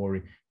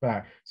story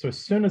back. So as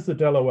soon as the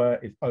Delaware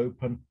is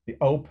open, the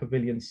old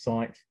pavilion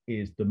site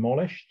is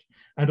demolished.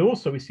 And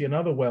also we see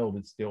another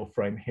welded steel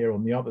frame here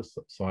on the other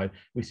side.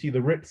 We see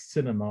the Ritz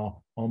Cinema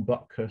on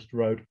Buckhurst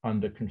Road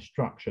under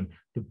construction,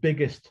 the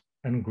biggest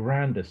and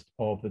grandest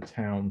of the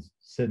town's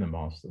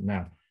cinemas,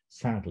 now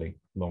sadly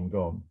long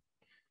gone.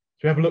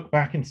 So we have a look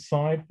back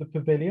inside the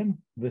pavilion.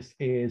 This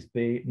is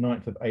the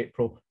 9th of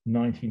April,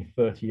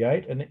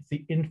 1938, and it's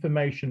the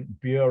Information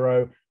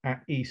Bureau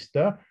at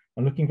Easter.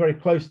 And looking very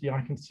closely,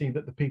 I can see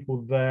that the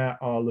people there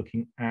are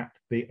looking at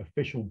the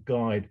official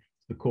guide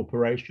to the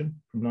corporation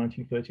from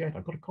 1938.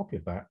 I've got a copy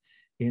of that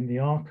in the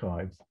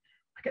archives.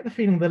 I get the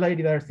feeling the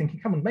lady there is thinking,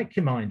 come on, make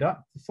your mind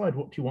up, decide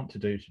what you want to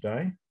do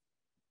today.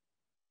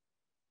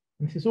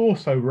 And this is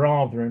also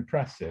rather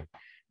impressive.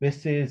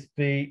 This is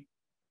the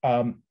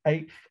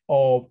 8th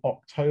of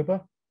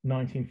October,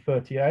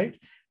 1938,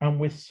 and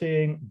we're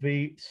seeing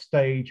the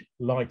stage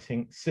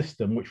lighting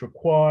system, which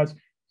requires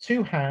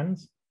two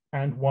hands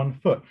 1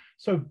 foot.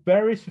 So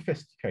very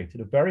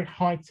sophisticated, a very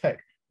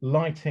high-tech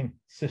lighting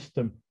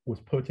system was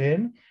put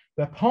in.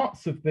 There are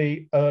parts of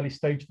the early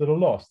stage that are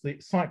lost. The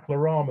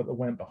cyclorama that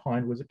went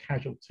behind was a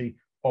casualty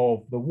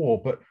of the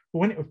war, but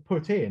when it was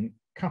put in,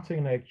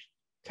 cutting-edge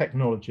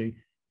technology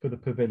for the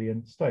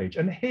pavilion stage.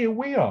 And here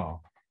we are.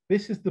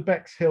 This is the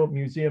Bexhill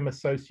Museum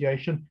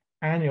Association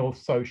annual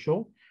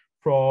social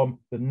from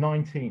the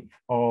 19th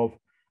of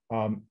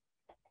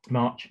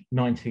March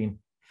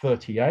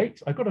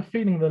 1938. I've got a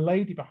feeling the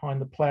lady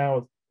behind the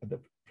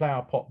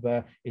flower pot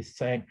there is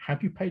saying,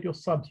 have you paid your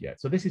subs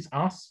yet? So this is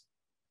us.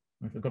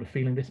 I've got a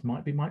feeling this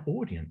might be my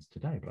audience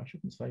today, but I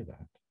shouldn't say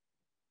that.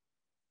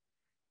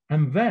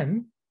 And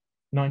then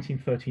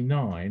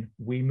 1939,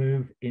 we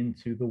move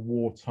into the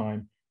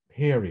wartime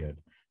period.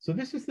 So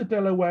this is the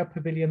Delaware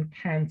Pavilion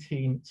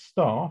canteen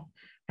staff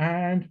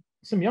and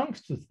some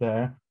youngsters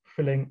there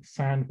filling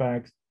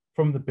sandbags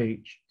from the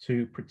beach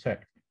to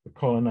protect the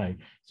colonnade.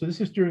 So this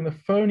is during the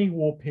phony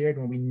war period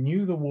when we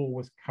knew the war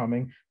was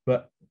coming,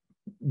 but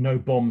no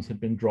bombs had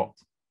been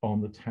dropped on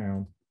the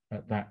town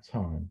at that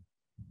time.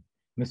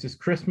 And this is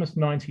Christmas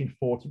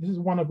 1940. This is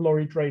one of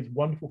Laurie Dre's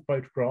wonderful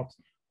photographs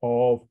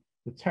of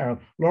the town.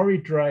 Laurie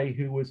Dre,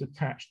 who was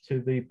attached to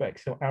the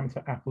Bexhill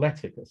Amateur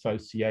Athletic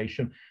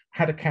Association,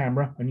 had a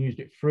camera and used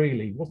it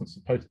freely. He wasn't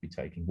supposed to be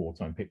taking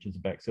wartime pictures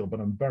of Bexhill,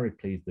 but I'm very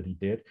pleased that he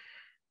did.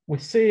 We're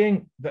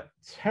seeing the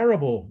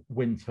terrible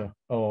winter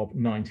of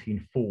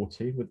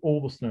 1940 with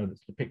all the snow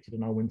that's depicted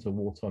in our winter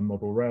wartime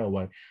model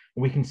railway.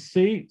 And we can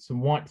see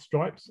some white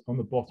stripes on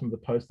the bottom of the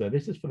post there.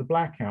 This is for the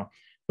blackout.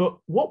 But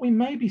what we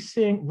may be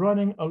seeing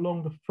running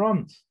along the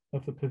front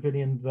of the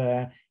pavilion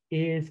there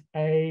is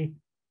a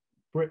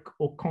brick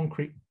or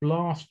concrete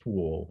blast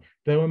wall.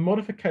 There were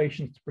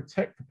modifications to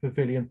protect the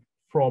pavilion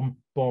from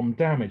bomb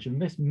damage,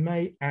 and this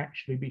may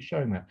actually be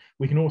showing that.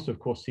 We can also, of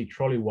course, see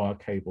trolley wire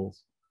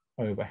cables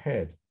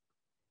overhead.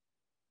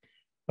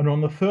 And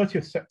on the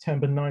 30th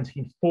September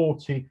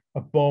 1940,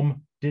 a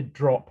bomb did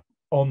drop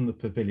on the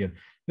pavilion.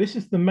 This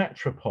is the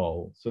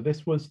Metropole. So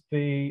this was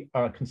the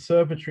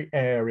conservatory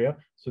area.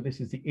 So this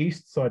is the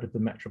east side of the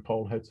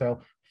Metropole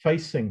Hotel,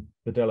 facing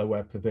the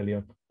Delaware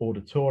Pavilion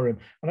auditorium.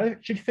 And I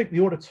actually think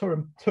the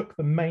auditorium took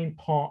the main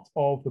part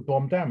of the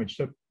bomb damage.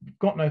 So we've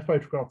got no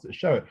photographs that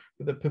show it,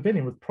 but the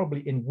pavilion was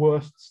probably in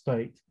worse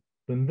state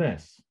than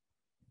this.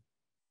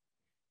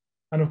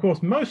 And of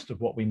course, most of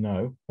what we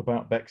know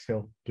about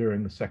Bexhill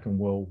during the Second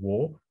World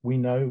War, we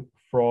know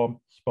from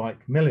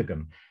Spike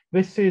Milligan.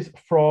 This is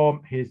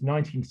from his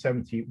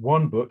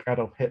 1971 book,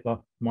 Adolf Hitler,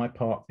 My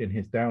Part in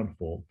His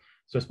Downfall.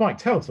 So Spike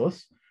tells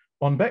us,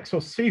 on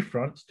Bexhill's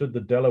seafront stood the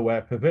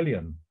Delaware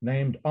Pavilion,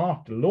 named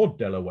after Lord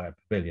Delaware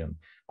Pavilion,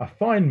 a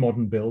fine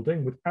modern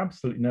building with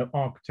absolutely no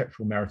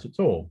architectural merit at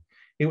all.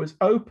 It was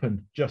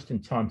opened just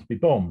in time to be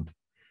bombed.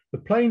 The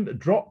plane that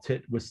dropped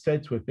it was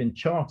said to have been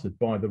chartered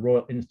by the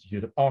Royal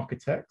Institute of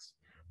Architects,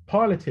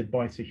 piloted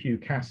by Sir Hugh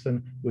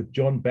Casson, with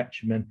John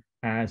Betjeman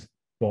as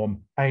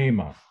bomb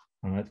aimer.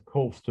 And it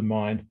calls to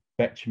mind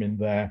Betjeman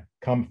there,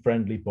 come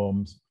friendly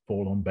bombs,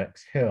 fall on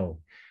Bexhill.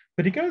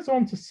 But he goes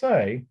on to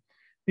say,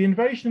 the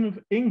invasion of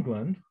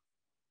England,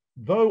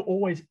 though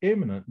always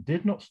imminent,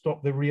 did not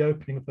stop the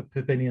reopening of the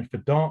pavilion for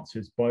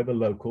dances by the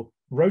local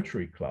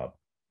Rotary Club.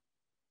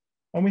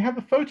 And we have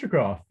a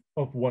photograph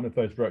of one of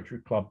those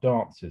Rotary Club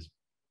dances.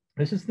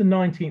 This is the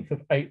 19th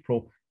of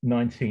April,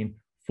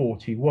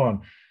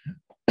 1941.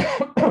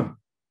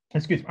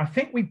 Excuse me, I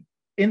think we,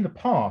 in the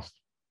past,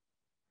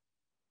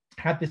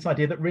 had this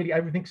idea that really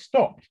everything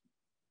stopped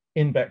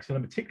in Bexhill,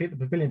 and particularly at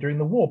the pavilion during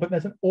the war, but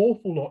there's an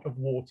awful lot of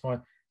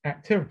wartime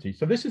activity.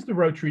 So this is the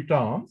Rotary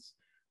dance.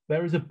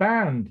 There is a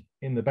band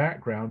in the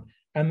background,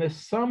 and there's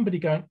somebody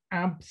going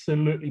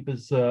absolutely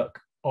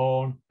berserk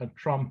on a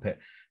trumpet.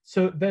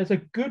 So there's a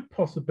good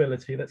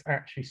possibility that's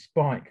actually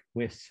Spike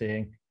we're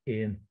seeing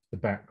in the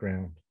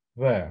background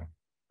there.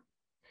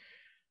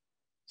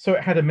 So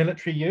it had a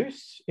military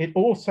use. It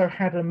also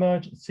had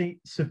emergency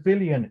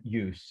civilian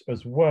use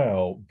as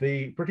well.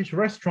 The British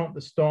restaurant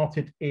that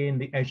started in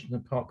the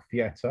Edgerton Park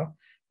Theatre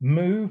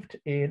moved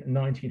in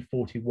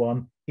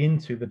 1941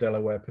 into the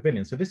Delaware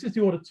Pavilion. So this is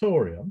the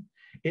auditorium.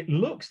 It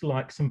looks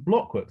like some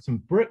blockwork, some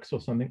bricks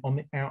or something on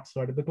the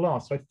outside of the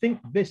glass. So I think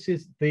this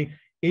is the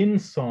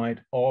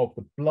inside of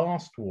the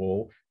blast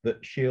wall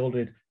that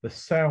shielded the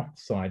south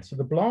side. So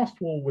the blast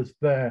wall was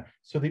there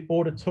so the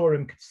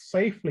auditorium could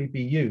safely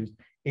be used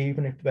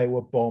even if there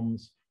were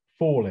bombs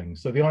falling.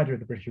 So the idea of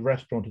the British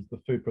restaurant is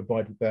the food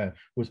provided there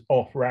was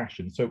off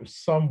ration. So it was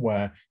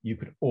somewhere you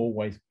could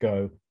always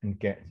go and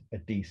get a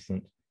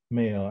decent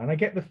meal. And I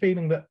get the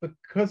feeling that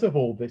because of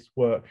all this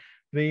work,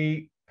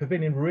 the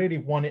pavilion really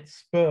won its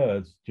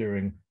spurs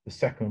during the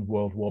Second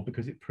World War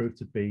because it proved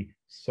to be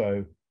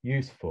so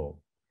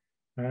useful.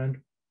 And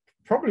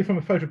probably from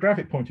a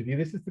photographic point of view,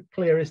 this is the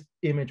clearest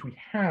image we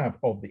have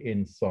of the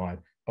inside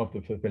of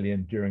the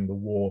pavilion during the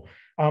war.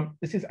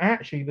 This is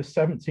actually the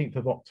 17th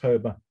of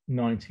October,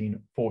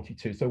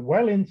 1942. So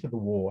well into the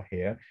war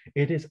here.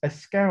 It is a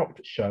scout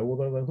show,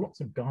 although there's lots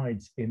of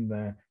guides in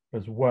there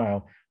as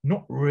well.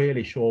 Not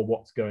really sure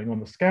what's going on.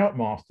 The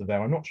Scoutmaster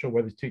there, I'm not sure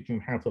whether he's teaching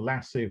them how to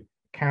lasso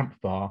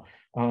campfire.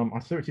 I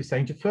see what he's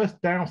saying, to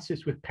first douse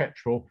this with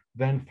petrol,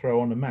 then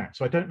throw on a match.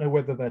 So I don't know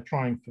whether they're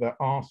trying for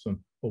their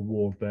arson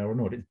award there or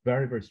not. It's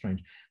very, very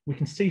strange. We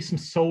can see some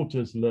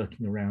soldiers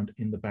lurking around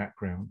in the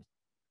background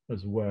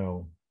as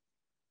well.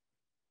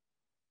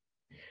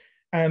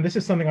 And this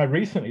is something I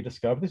recently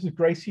discovered. This is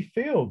Gracie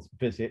Field's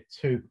visit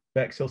to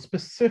Bexhill,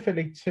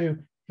 specifically to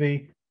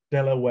the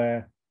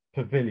Delaware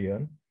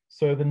Pavilion.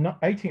 So the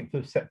 18th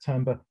of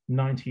September,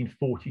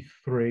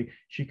 1943,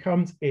 she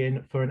comes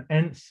in for an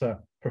Ensa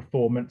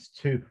performance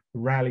to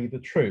rally the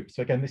troops.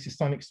 So again, this is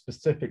something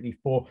specifically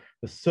for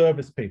the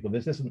service people.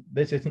 This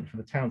isn't for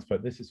the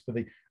townsfolk. This is for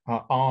the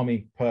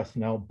army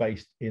personnel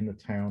based in the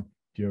town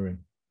during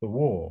the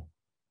war.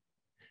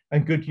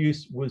 And good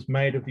use was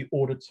made of the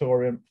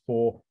auditorium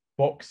for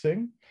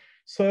boxing.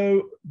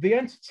 So the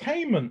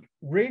entertainment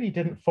really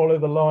didn't follow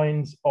the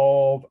lines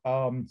of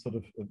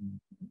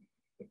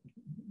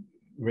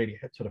really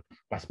sort of,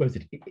 I suppose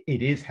it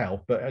is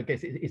health, but I guess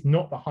it's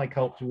not the high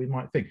culture we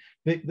might think.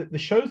 The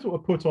shows that were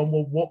put on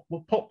were what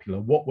were popular,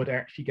 what would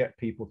actually get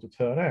people to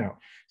turn out.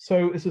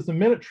 So this is the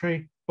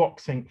military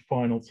boxing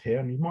finals here,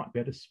 and you might be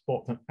able to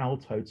spot an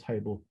alto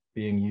table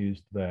being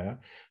used there.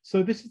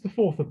 So this is the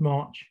 4th of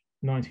March,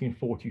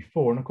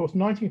 1944. And of course,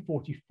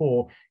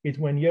 1944 is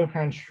when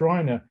Johann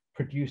Schreiner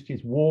produced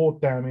his war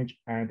damage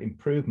and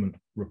improvement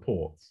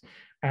reports.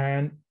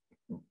 And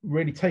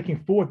really taking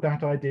forward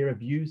that idea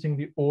of using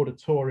the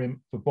auditorium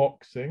for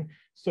boxing.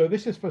 So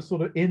this is for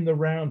sort of in the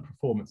round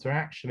performance. So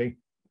actually,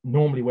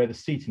 normally where the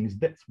seating is,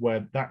 that's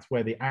where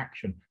the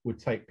action would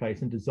take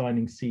place, and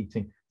designing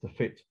seating to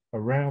fit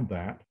around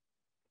that.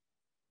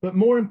 But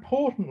more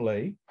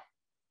importantly,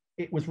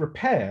 it was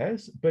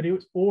repairs, but it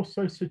was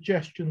also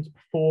suggestions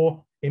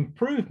for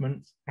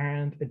improvements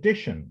and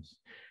additions.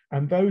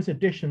 And those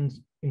additions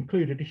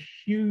included a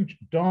huge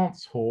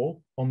dance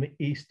hall on the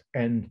east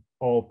end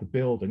of the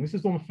building. This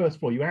is on the first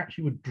floor. You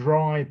actually would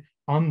drive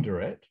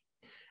under it.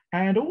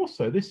 And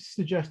also this is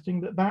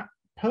suggesting that that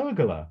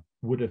pergola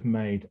would have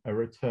made a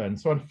return.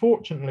 So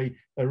unfortunately,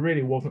 there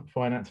really wasn't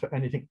finance for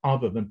anything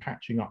other than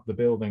patching up the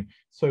building.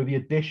 So the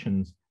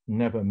additions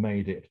never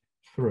made it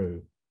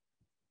through.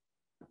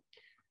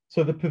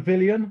 So the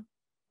pavilion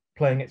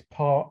playing its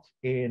part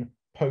in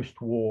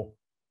post-war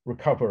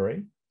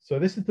recovery. So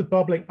this is the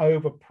Bubbling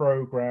Over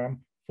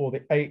program for the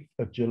 8th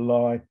of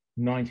July,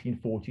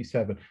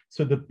 1947.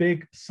 So the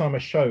big summer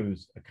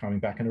shows are coming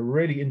back, and a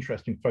really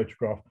interesting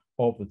photograph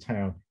of the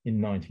town in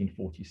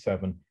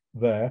 1947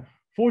 there.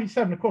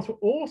 47, of course, we're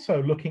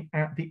also looking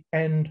at the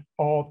end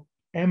of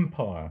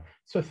empire.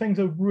 So things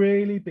are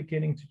really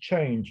beginning to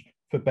change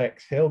for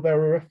Bexhill. There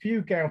were a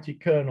few gouty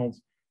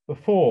colonels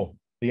before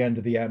the end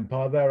of the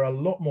empire. There are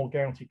a lot more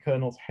gouty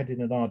colonels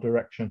heading in our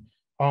direction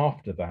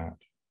after that.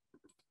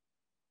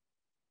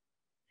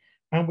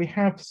 And we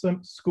have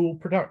some school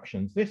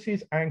productions. This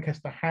is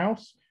Ancaster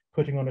House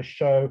putting on a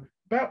show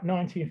about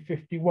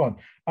 1951.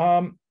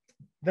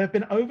 There have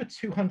been over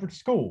 200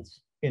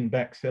 schools in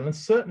Bexhill, and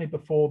certainly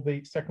before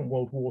the Second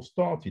World War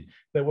started,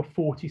 there were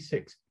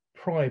 46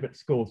 private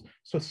schools.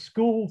 So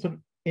schools and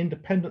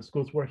independent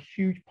schools were a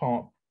huge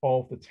part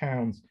of the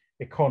town's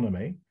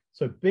economy.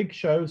 So big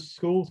shows,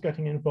 schools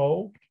getting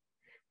involved,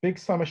 big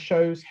summer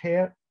shows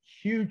here,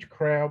 huge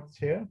crowds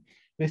here.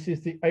 This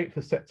is the 8th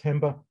of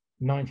September,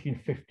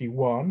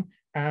 1951,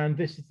 and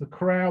this is the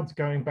crowds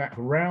going back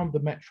around the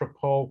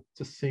metropole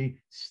to see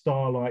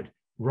Starlight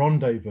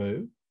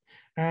Rendezvous.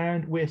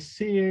 And we're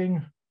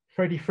seeing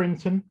Freddie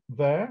Frinton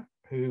there,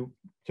 who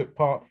took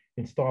part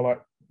in Starlight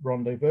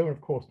Rendezvous, and of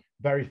course,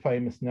 very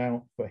famous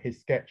now for his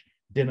sketch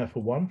Dinner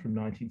for One from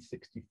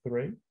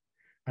 1963.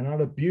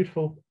 Another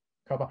beautiful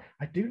cover.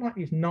 I do like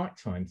these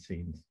nighttime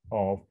scenes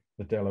of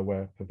the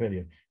Delaware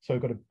Pavilion. So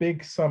we've got a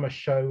big summer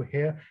show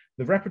here.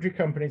 The repertory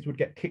companies would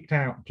get kicked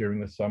out during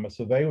the summer,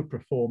 so they would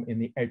perform in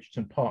the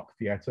Edgerton Park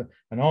Theatre,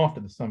 and after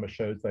the summer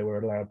shows, they were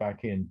allowed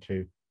back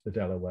into the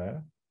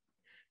Delaware.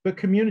 But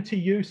community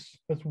use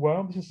as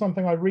well. This is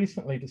something I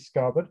recently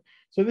discovered.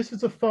 So this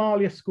is the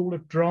Thalia School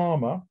of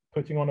Drama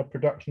putting on a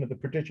production of The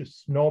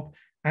Prodigious Snob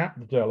at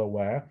the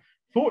Delaware.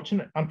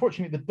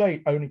 Unfortunately, the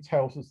date only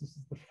tells us this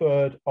is the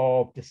 3rd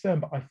of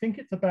December. I think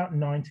it's about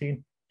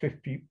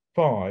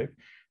 1955.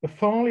 The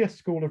Thalia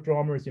School of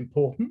Drama is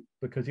important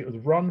because it was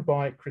run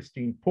by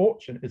Christine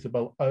Porch and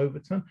Isabel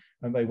Overton,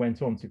 and they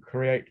went on to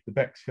create the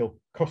Bexhill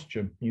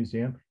Costume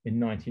Museum in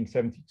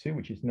 1972,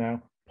 which is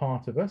now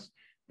part of us.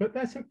 But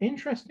there's some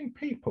interesting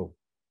people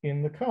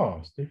in the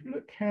cast. If you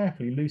look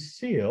carefully,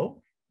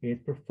 Lucille is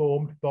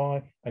performed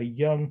by a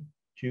young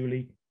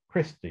Julie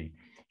Christie.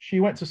 She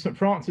went to St.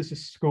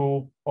 Francis's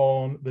School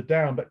on the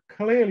Down, but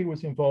clearly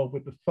was involved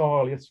with the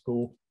Thalia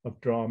School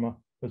of Drama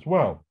as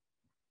well.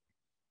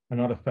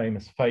 Another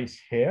famous face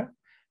here.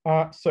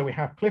 So we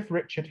have Cliff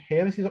Richard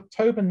here. This is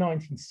October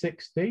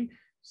 1960.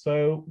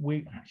 So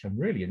I'm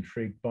really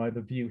intrigued by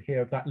the view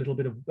here of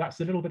that's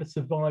a little bit of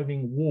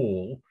surviving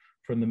wall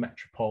from the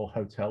Metropole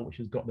Hotel, which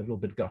has got the little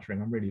bit of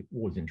guttering. I'm really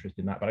always interested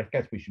in that, but I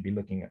guess we should be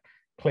looking at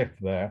Cliff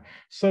there.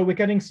 So we're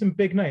getting some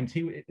big names.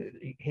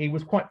 He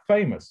was quite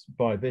famous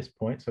by this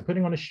point. So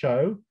putting on a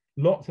show,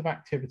 lots of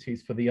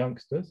activities for the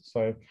youngsters.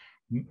 So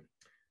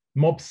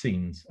mob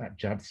scenes at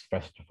Jazz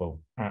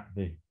Festival at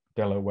the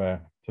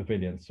Delaware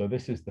Pavilion. So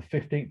this is the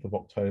 15th of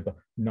October,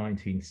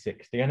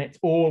 1960. And it's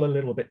all a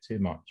little bit too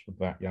much for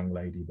that young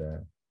lady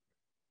there.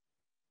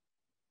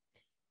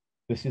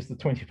 This is the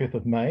 25th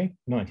of May,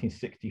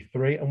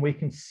 1963. And we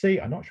can see,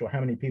 I'm not sure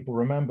how many people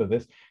remember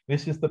this,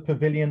 this is the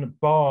Pavilion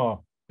bar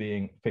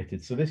being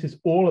fitted. So this is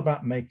all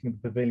about making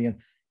the pavilion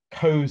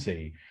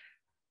cozy.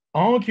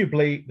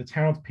 Arguably, the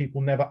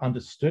townspeople never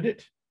understood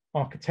it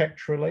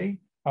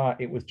architecturally.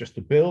 It was just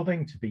a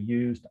building to be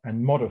used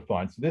and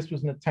modified. So this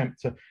was an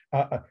attempt to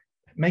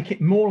make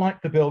it more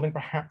like the building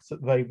perhaps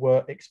that they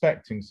were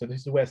expecting. So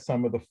this is where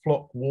some of the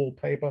flock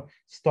wallpaper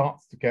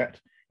starts to get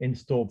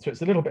installed. So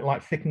it's a little bit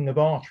like thickening of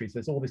arteries.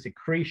 There's all this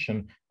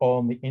accretion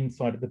on the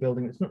inside of the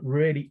building that's not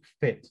really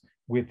fit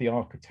with the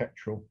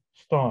architectural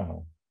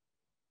style.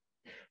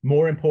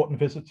 More important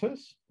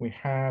visitors, we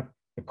have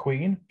the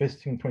Queen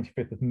visiting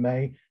 25th of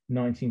May,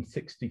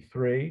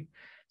 1963.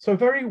 So a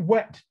very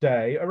wet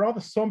day, a rather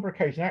somber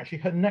occasion. Actually,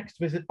 her next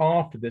visit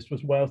after this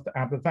was Wales to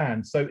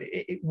Aberfan. So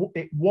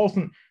it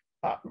wasn't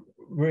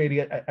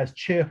really as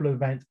cheerful an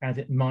event as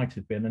it might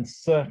have been. And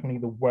certainly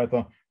the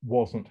weather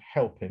wasn't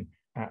helping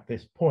at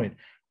this point.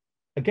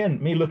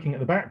 Again, me looking at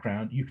the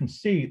background, you can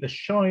see the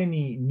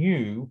shiny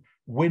new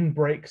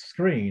windbreak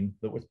screen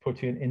that was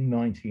put in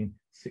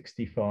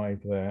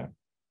 1965 there.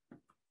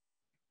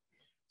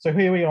 So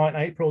here we are in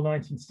April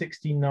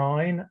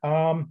 1969.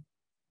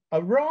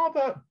 A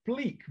rather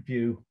bleak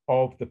view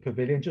of the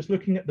pavilion, just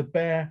looking at the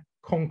bare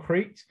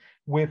concrete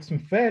with some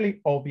fairly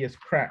obvious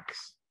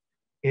cracks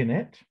in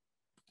it.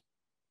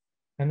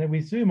 And then we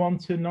zoom on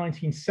to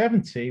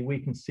 1970, we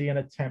can see an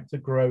attempt to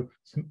grow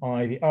some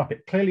ivy up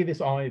it. Clearly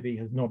this ivy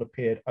has not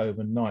appeared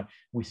overnight.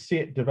 We see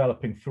it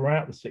developing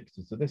throughout the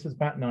 60s. So this is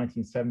about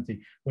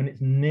 1970 when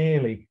it's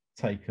nearly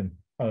taken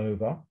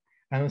over.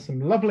 And there's some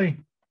lovely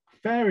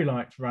fairy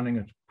lights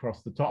running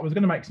across the top. I was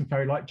going to make some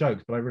fairy light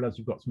jokes, but I realized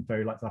we've got some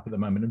fairy lights up at the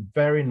moment, and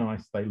very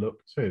nice they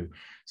look too.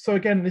 So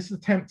again, this is an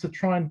attempt to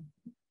try and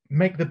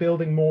make the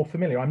building more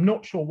familiar. I'm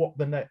not sure what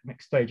the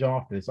next stage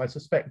after this. I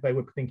suspect they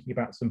were thinking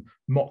about some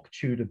mock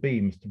Tudor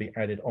beams to be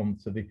added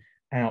onto the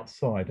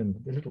outside, and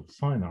the little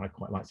sign I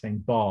quite like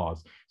saying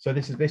bars. So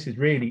this is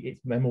really,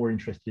 they're more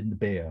interested in the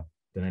beer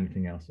than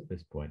anything else at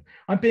this point.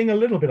 I'm being a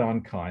little bit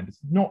unkind. It's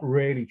not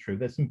really true.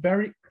 There's some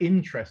very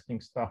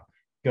interesting stuff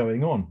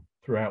going on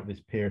throughout this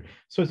period.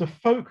 So it's a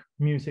folk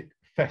music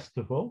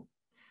festival.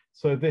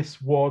 So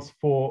this was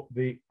for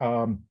the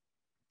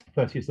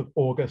 30th of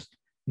August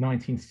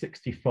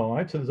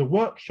 1965. So there's a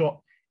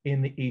workshop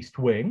in the East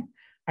Wing,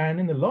 and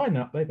in the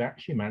lineup they've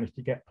actually managed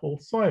to get Paul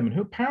Simon,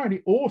 who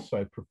apparently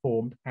also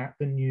performed at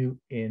the New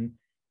Inn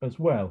as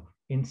well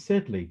in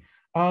Sidley.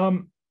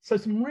 So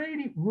some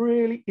really,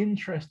 really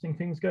interesting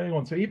things going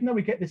on. So even though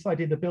we get this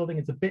idea the building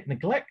is a bit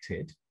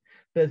neglected,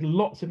 there's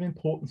lots of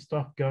important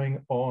stuff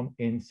going on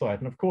inside.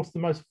 And of course, the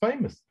most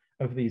famous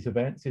of these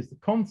events is the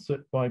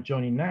concert by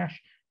Johnny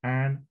Nash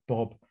and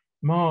Bob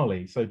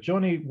Marley. So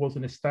Johnny was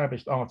an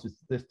established artist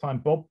at this time.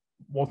 Bob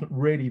wasn't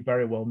really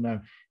very well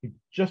known. He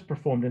just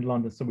performed in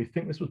London. So we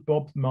think this was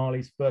Bob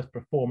Marley's first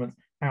performance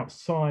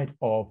outside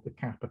of the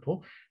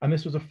capital. And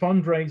this was a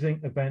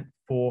fundraising event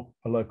for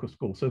a local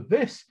school. So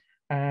this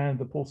and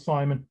the Paul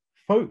Simon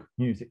Folk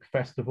Music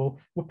Festival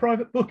were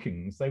private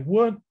bookings. They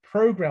weren't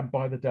programmed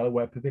by the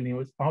Delaware Pavilion. It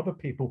was other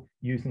people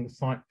using the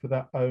site for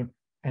their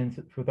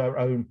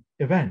own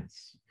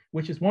events,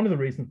 which is one of the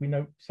reasons we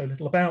know so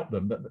little about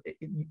them. That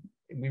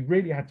we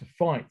really had to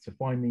fight to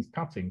find these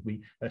cuttings.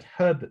 We had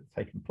heard that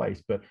had taken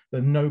place, but there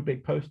are no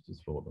big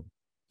posters for them.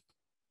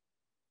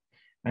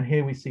 And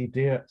here we see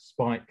Dear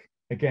Spike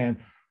again.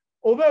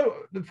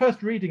 Although the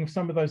first reading of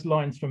some of those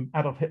lines from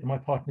Adolf Hitler, My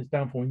Partner's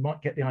Downfall, we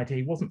might get the idea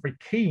he wasn't very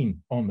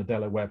keen on the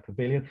Delaware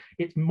Pavilion.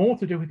 It's more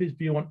to do with his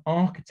view on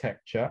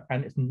architecture,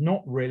 and it's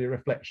not really a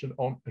reflection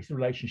on his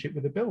relationship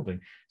with the building.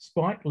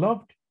 Spike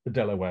loved the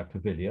Delaware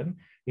Pavilion.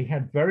 He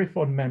had very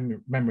fond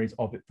memories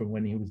of it from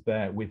when he was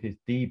there with his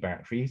D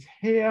battery. He's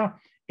here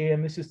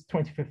in, this is the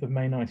 25th of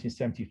May,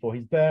 1974.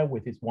 He's there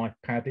with his wife,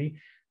 Paddy,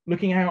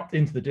 looking out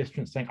into the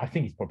distance saying, I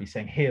think he's probably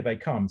saying, here they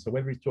come. So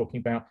whether he's talking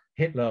about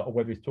Hitler or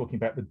whether he's talking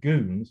about the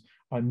goons,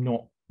 I'm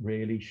not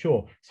really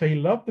sure. So he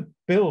loved the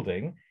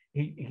building.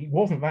 He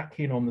wasn't that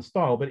keen on the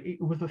style, but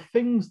it was the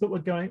things that were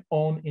going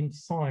on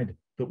inside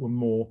that were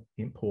more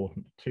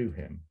important to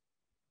him.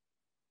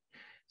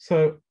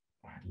 So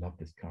I love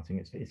this cutting.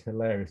 It's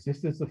hilarious.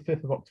 This is the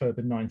 5th of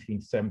October,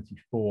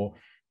 1974.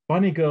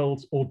 Bunny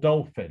Girls or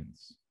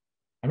Dolphins.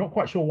 I'm not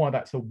quite sure why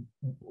that's an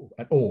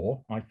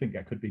or. I think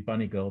that could be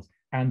bunny girls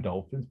and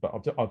dolphins, but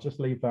I'll just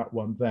leave that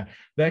one there.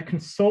 They're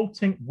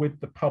consulting with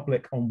the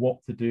public on what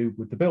to do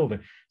with the building.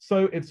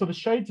 So it's sort of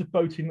shades of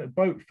boating at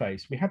boat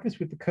face. We had this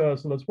with the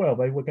Kurzel as well.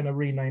 They were going to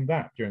rename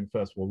that during the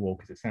First World War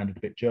because it sounded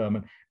a bit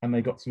German, and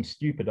they got some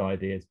stupid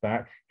ideas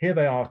back. Here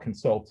they are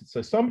consulted.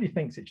 So somebody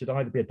thinks it should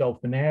either be a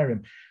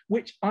dolphinarium,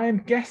 which I am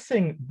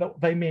guessing that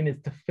they mean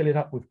is to fill it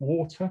up with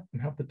water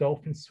and have the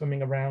dolphins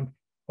swimming around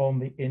on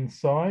the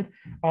inside.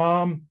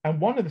 And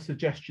one of the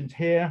suggestions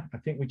here, I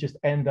think we just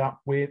end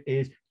up with,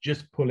 is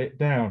just pull it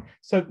down.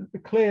 So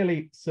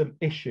clearly some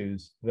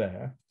issues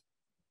there.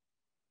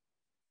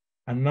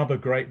 Another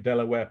great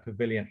Delaware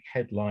Pavilion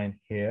headline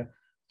here,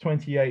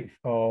 28th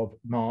of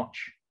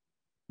March,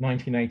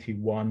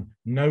 1981,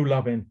 no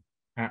loving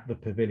at the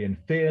pavilion.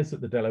 Fears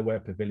that the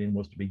Delaware Pavilion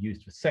was to be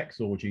used for sex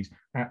orgies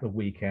at the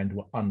weekend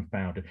were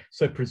unfounded.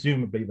 So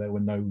presumably there were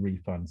no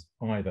refunds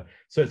either.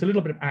 So it's a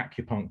little bit of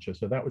acupuncture.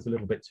 So that was a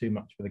little bit too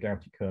much for the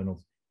Gouty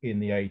Colonels in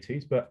the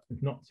 80s, but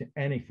we've not seen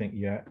anything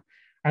yet.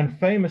 And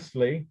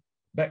famously,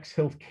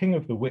 Bexhill's King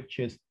of the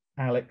Witches,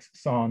 Alex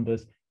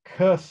Sanders,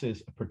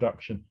 curses a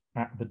production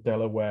at the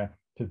Delaware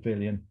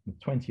Pavilion on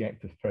the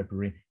 28th of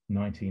February,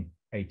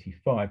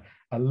 1985.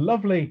 A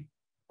lovely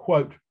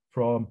quote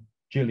from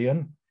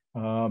Julian,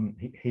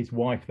 his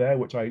wife there,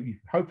 which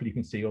hopefully you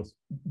can see or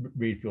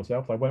read for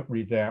yourself. I won't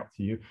read it out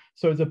to you.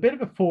 So it's a bit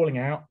of a falling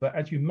out, but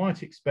as you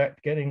might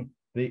expect, getting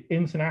the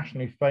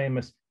internationally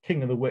famous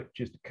King of the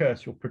Witches to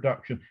curse your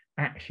production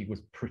actually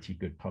was pretty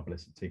good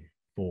publicity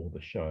for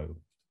the show.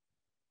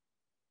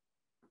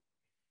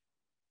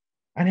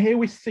 And here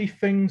we see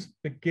things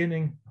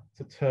beginning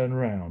to turn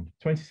around.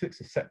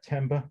 26th of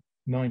September,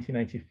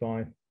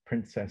 1985,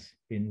 Princess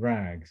in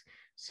Rags.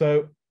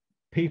 So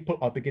people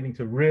are beginning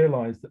to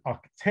realize that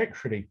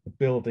architecturally the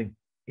building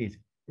is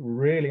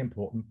really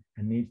important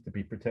and needs to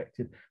be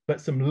protected.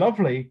 But some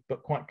lovely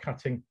but quite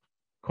cutting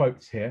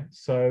quotes here.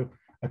 So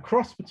a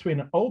cross between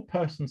an old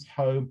person's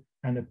home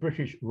and a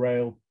British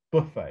Rail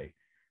buffet,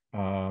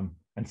 and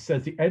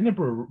says the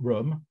Edinburgh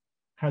Room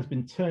has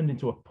been turned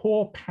into a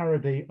poor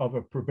parody of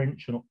a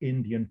provincial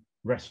Indian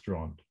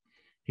restaurant.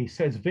 He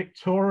says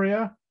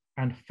Victoria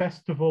and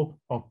Festival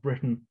of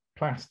Britain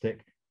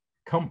plastic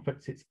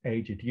comforts its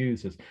aged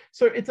users.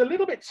 So it's a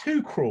little bit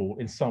too cruel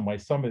in some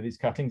ways, some of these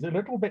cuttings, a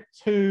little bit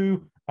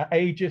too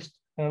ageist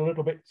and a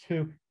little bit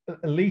too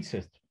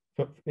elitist,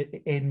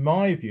 in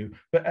my view,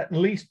 but at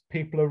least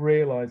people are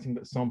realizing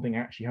that something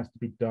actually has to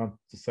be done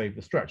to save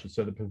the structure.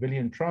 So the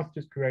Pavilion Trust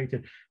is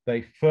created.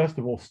 They first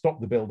of all stop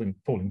the building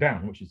falling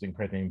down, which is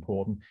incredibly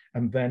important,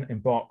 and then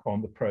embark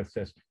on the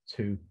process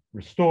to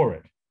restore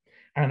it.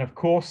 And of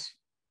course,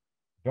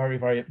 very,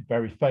 very,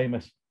 very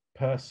famous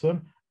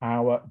person,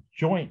 our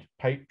joint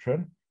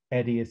patron,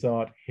 Eddie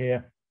Izzard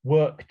here,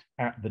 worked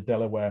at the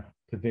Delaware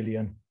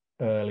Pavilion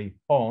early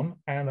on,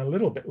 and a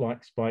little bit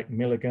like Spike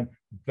Milligan,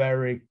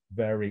 very,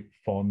 very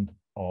fond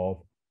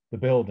of the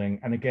building.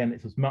 And again,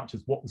 it's as much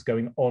as what was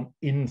going on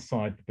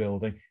inside the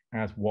building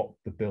as what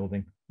the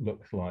building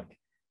looks like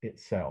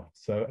itself.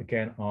 So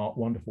again, our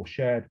wonderful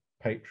shared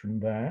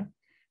patron there,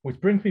 which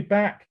brings me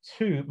back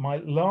to my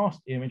last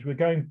image. We're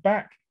going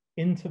back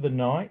into the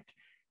night.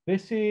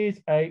 This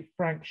is a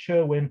Frank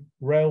Sherwin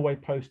railway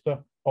poster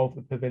of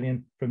the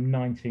pavilion from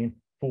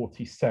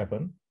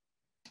 1947.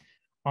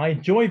 I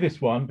enjoy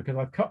this one because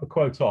I've cut the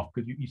quote off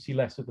because you see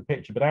less of the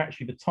picture, but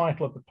actually the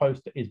title of the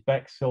poster is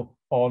Bexhill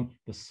on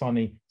the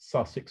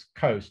Sussex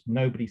coast.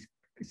 Nobody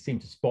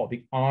seemed to spot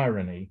the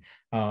irony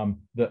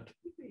that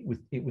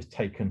it was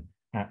taken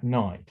at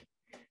night.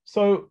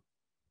 So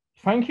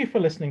thank you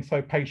for listening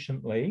so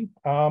patiently.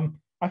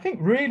 I think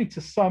really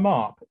to sum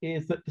up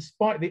is that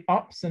despite the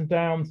ups and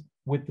downs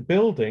with the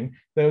building,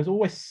 there was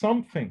always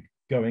something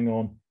going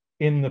on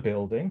in the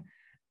building,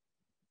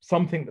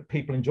 something that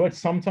people enjoyed.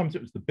 Sometimes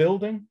it was the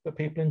building that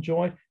people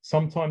enjoyed.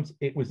 Sometimes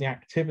it was the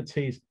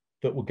activities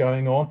that were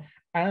going on.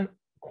 And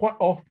quite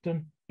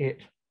often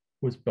it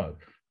was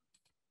both.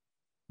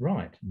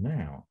 Right,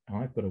 now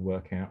I've got to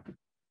work out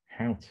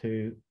how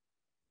to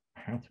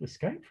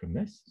escape from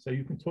this so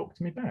you can talk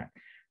to me back.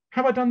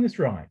 Have I done this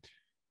right?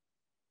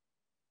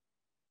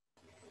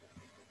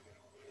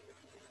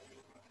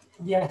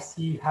 Yes,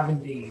 you have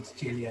indeed,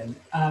 Julian.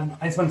 I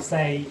just want to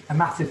say a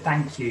massive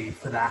thank you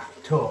for that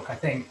talk. I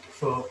think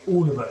for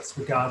all of us,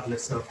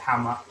 regardless of how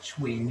much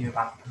we knew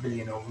about the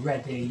pavilion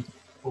already,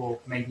 or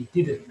maybe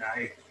didn't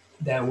know,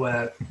 there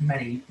were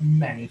many,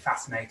 many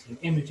fascinating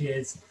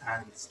images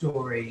and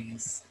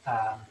stories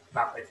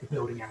about both the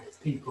building and its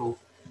people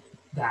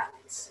that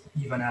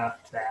you've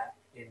unearthed there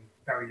in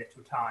very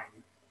little time.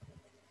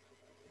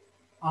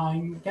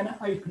 I'm going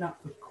to open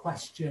up for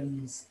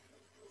questions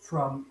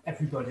from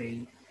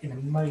everybody in a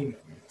moment,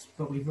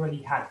 but we've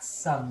already had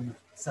some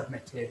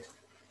submitted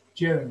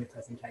during the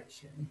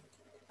presentation.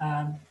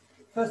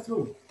 First of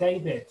all,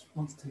 David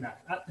wants to know,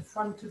 at the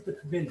front of the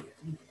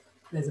pavilion,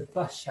 there's a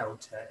bus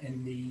shelter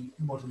in the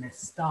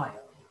modernist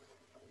style.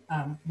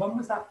 When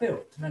was that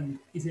built, and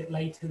is it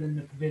later than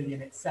the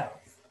pavilion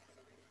itself?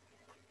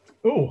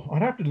 Oh,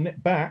 I'd have to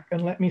nip back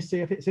and let me see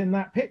if it's in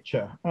that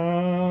picture.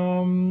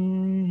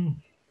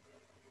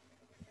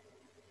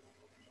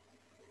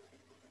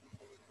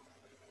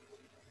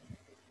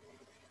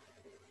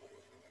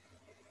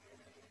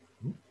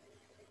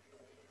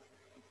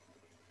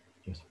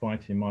 Just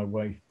fighting my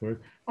way through.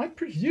 I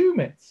presume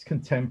it's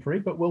contemporary,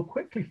 but we'll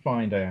quickly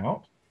find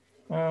out.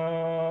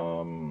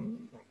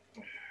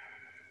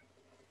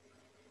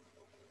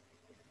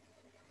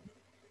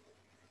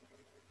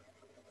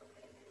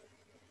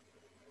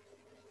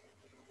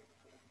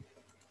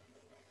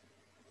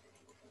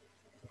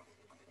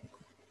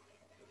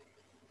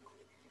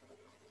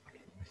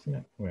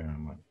 Where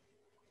am I?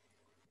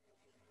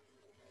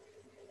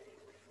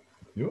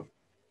 Yep.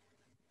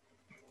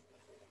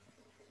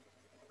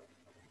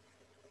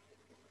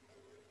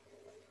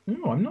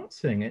 No, I'm not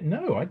seeing it.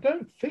 No, I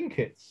don't think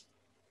it's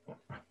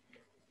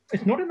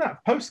not in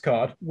that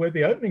postcard where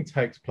the opening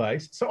takes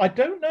place. So I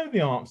don't know the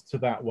answer to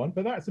that one,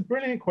 but that's a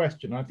brilliant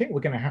question. I think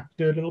we're going to have to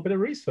do a little bit of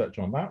research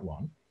on that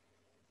one.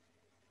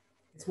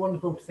 It's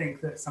wonderful to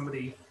think that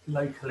somebody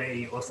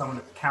locally or someone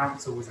at the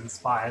council was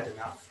inspired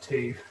enough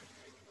to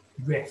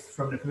riff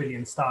from the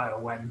pavilion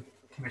style when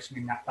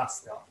commissioning that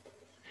bus stop.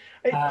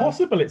 It's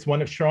possible it's one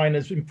of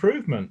Schreiner's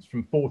improvements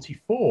from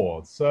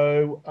 44.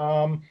 So,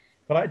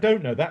 but I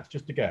don't know. That's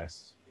just a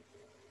guess.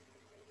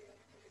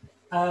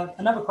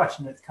 Another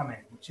question that's come in,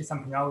 which is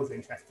something I was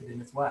interested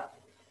in as well,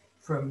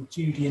 from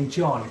Judy and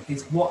John,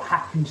 is what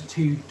happened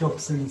to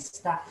Dobson's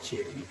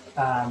statue?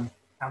 And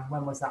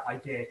when was that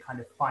idea kind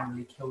of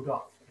finally killed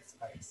off, I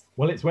suppose?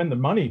 Well, it's when the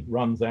money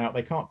runs out,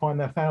 they can't find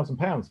their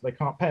 £1,000, so they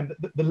can't pay him.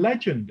 The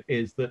legend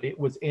is that it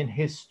was in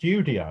his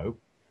studio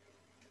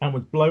and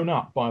was blown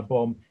up by a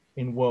bomb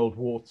in World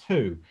War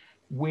II.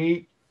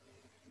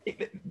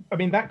 I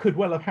mean, that could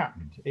well have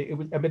happened.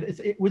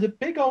 It was a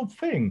big old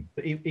thing,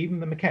 that even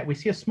the maquette. We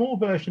see a small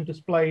version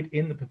displayed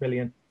in the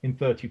pavilion in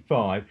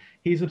 35.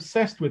 He's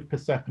obsessed with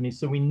Persephone,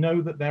 so we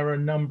know that there are a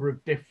number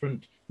of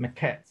different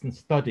maquettes and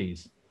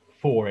studies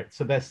for it.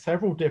 So there's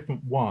several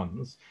different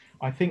ones.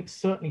 I think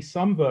certainly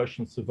some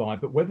versions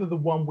survived, but whether the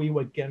one we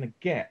were going to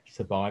get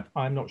survived,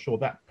 I'm not sure.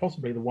 That's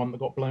possibly the one that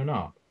got blown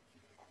up.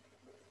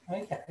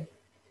 Okay.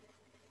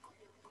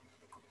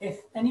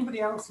 If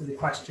anybody else has a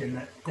question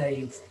that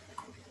they've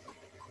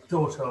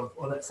thought of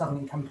or that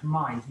suddenly come to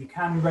mind, you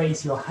can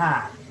raise your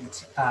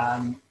hand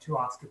to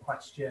ask a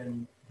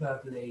question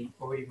verbally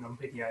or even on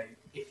video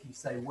if you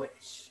so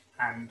wish,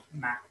 and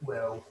Matt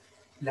will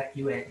let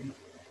you in.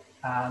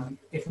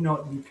 If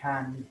not, you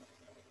can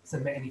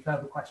submit any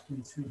further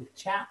questions through the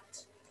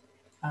chat.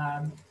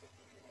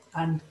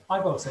 And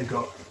I've also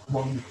got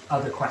one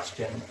other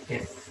question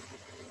if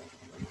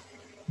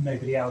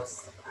nobody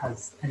else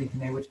has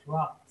anything they wish to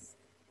ask.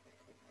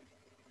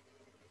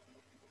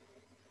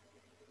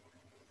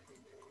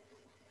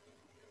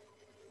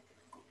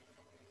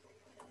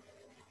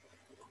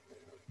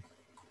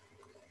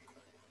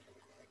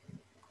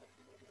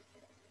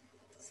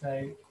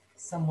 So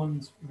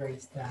someone's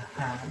raised their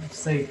hand.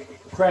 So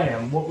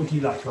Graham, what would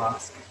you like to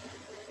ask?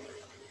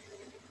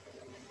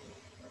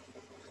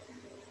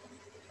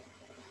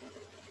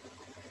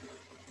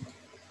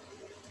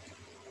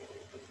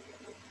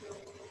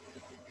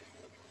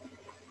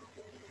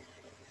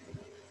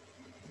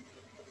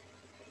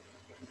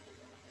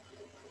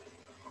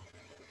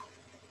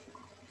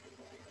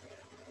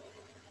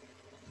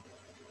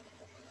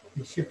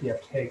 You should be able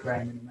to hear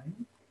Graham in a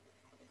moment.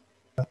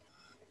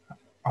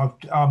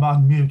 I'm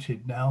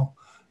unmuted now.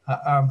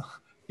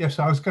 Yes,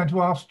 I was going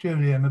to ask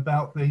Julian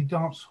about the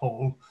dance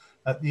hall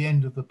at the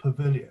end of the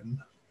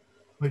pavilion,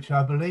 which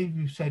I believe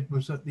you said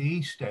was at the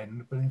east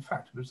end, but in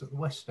fact it was at the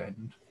west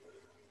end.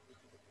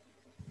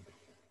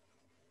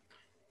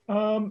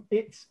 Well,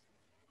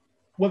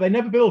 they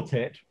never built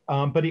it,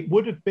 but it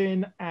would have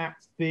been at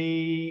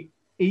the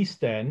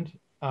east end.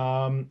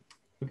 So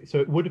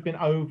it would have been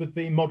over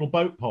the model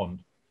boat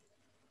pond.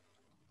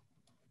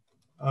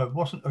 It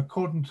wasn't,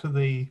 according to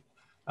the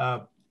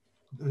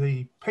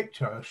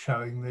picture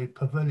showing the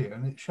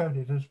pavilion, it showed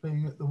it as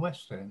being at the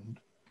west end.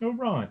 Oh,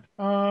 right.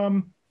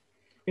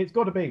 It's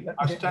got to be.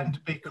 I stand to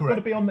be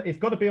correct. It's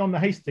got to be on the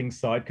Hastings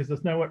side, because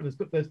there's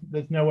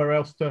nowhere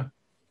else to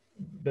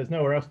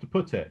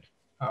put it.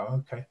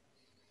 Oh, okay.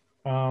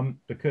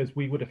 Because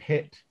we would have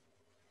hit.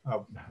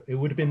 Oh, it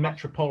would have been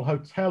Metropole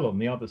Hotel on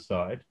the other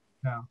side.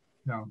 No.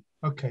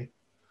 Okay.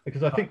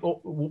 Because I think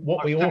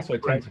what we also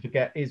tend to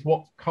forget is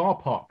what car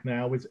park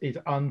now is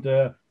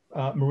under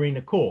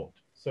Marina Court.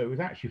 So it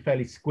was actually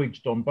fairly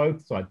squidged on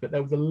both sides, but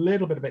there was a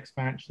little bit of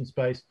expansion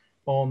space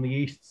on the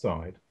east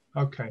side.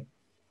 Okay.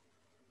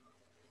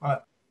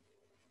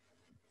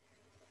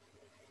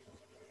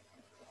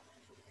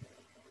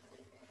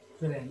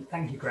 Brilliant.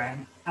 Thank you,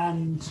 Graham.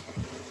 And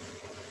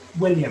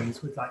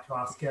Williams would like to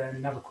ask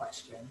another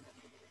question.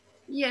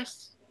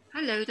 Yes.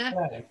 Hello there.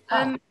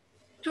 Hello.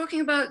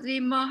 Talking about the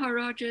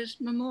Maharaja's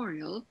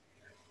Memorial,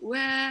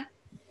 where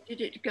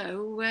did it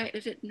go? Where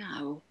is it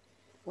now?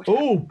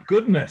 Oh,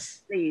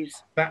 goodness. Please.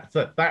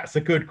 That's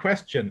a good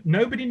question.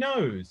 Nobody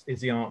knows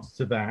is the answer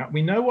to that.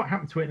 We know what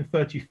happened to it in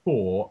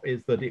 34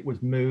 is that it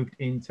was moved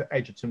into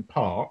Edgerton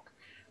Park,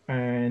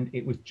 and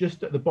it was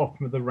just at the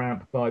bottom of the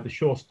ramp by the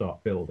Shore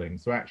Start building.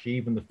 So actually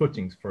even the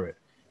footings for it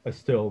are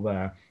still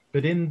there.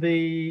 But in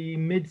the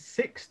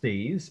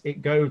mid-60s,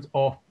 it goes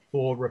off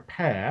for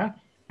repair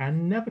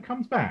and never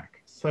comes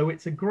back. So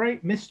it's a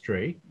great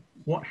mystery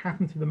what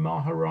happened to the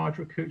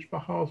Maharaja Kuch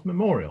Bahar's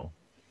memorial.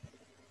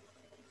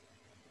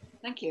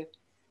 Thank you.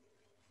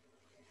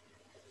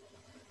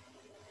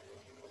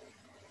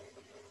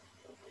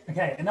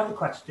 Okay, another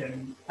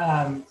question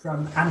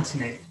from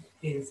Anthony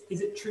is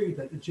it true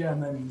that the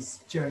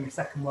Germans during the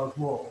Second World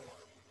War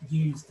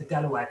used the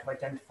Delaware to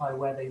identify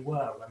where they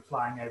were when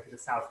flying over the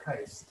south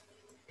coast?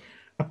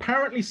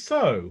 Apparently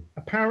so.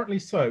 Apparently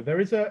so.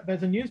 There's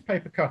a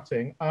newspaper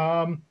cutting.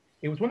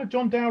 It was one of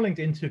John Dowling's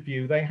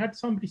interview. They had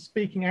somebody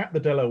speaking at the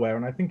Delaware,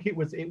 and I think it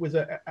was in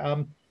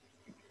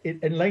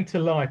later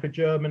life a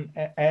German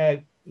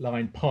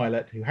airline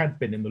pilot who had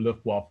been in the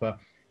Luftwaffe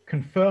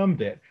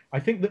confirmed it. I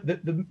think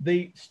that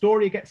the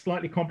story gets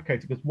slightly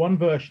complicated because one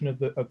version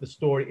of the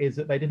story is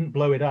that they didn't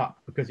blow it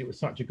up because it was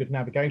such a good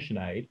navigation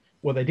aid.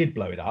 Well, they did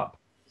blow it up,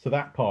 so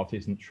that part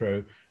isn't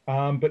true.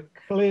 But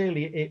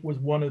clearly it was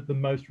one of the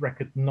most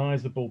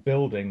recognizable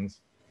buildings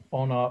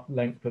on our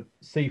length of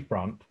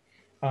seafront.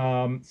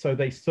 So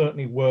they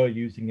certainly were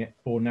using it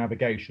for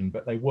navigation,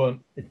 but they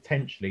weren't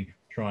intentionally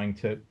trying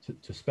to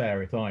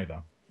spare it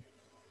either.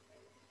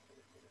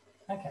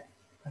 Okay,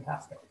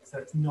 fantastic. So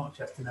it's not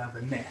just an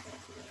urban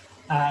myth.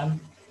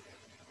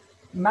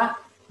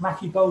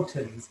 Matthew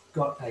Bolton's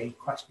got a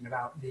question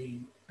about the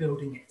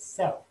building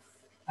itself.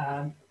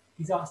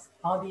 He's asked,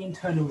 are the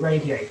internal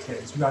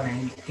radiators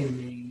running in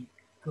the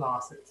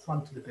glass at the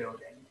front of the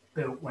building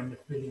built when the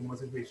pavilion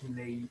was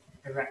originally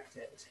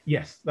erected?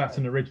 Yes, that's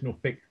an original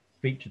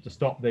feature to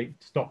stop the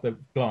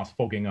glass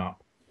fogging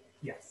up.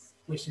 Yes,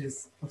 which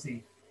is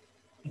obviously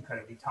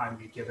incredibly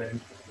timely given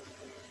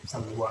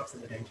some of the works that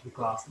they're doing to the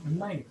glass at the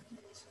moment.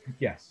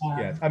 Yes,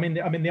 yes. I mean,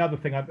 the other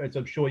thing, as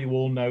I'm sure you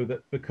all know,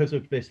 that because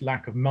of this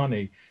lack of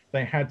money,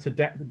 they had to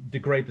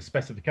degrade the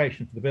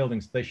specification for the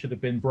buildings. They should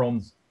have been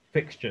bronze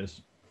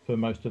fixtures for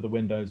most of the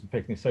windows and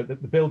fittings, so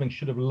that the building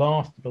should have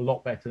lasted a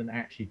lot better than it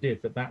actually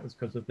did. But that was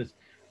because of this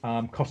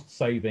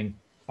cost-saving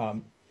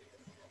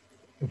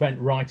event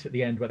right at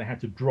the end where they had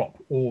to drop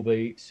all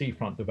the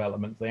seafront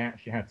developments. They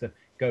actually had to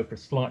go for a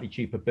slightly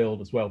cheaper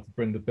build as well to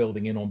bring the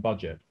building in on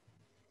budget.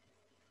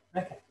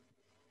 Okay.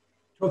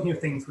 Talking of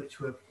things which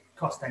were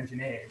cost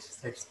engineered,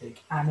 so to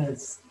speak,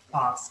 Anna's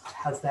asked,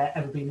 has there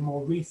ever been a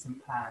more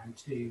recent plan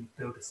to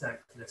build a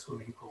circular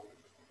swimming pool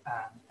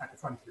at the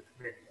front of the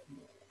pavilion?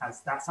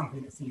 As that's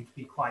something that seemed to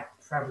be quite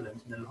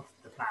prevalent in a lot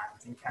of the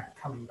plans and kept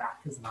coming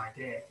back as an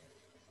idea,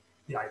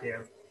 the idea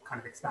of kind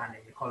of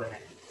expanding the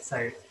colonnade.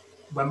 So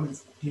do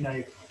you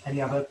know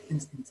any other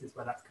instances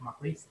where that's come up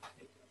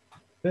recently?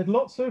 There's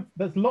lots of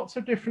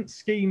different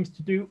schemes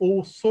to do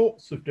all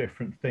sorts of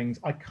different things.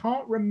 I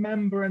can't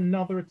remember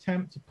another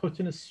attempt to put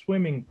in a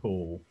swimming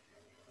pool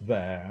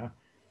there.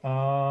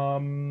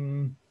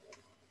 Because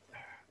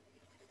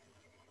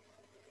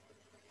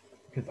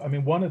I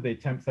mean, one of the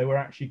attempts, they were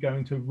actually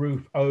going to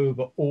roof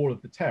over all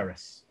of the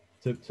terrace,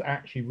 to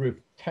actually roof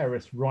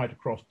terrace right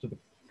across to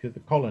the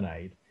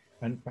colonnade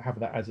and have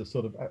that as a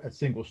sort of a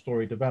single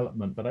story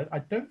development. But I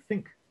don't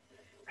think,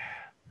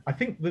 I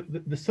think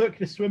that the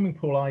circular swimming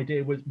pool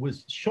idea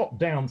was shot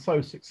down so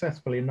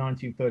successfully in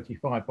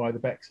 1935 by the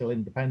Bexhill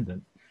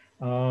Independent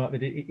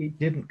that it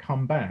didn't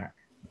come back.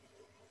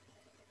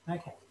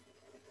 Okay.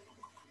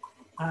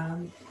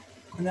 And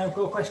then I've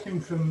got a question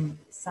from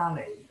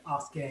Sally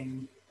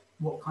asking,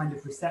 what kind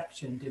of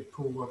reception did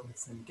Paul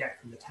Robinson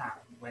get from the town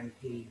when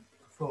he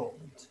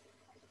performed?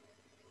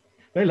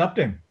 They loved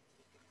him.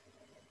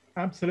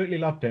 Absolutely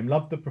loved him.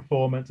 Loved the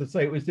performance. I'd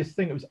say it was this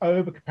thing. It was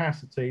over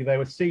capacity. They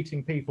were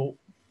seating people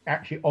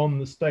actually on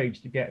the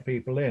stage to get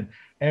people in.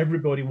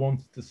 Everybody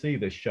wanted to see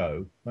this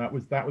show. That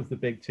was the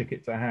big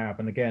ticket to have.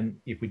 And again,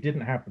 if we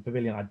didn't have the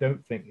pavilion, I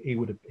don't think he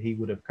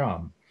would have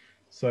come.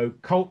 So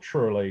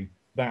culturally,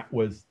 that's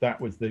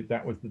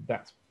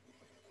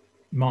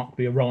marked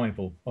the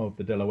arrival of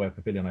the Delaware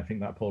Pavilion. I think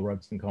that Paul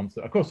Robeson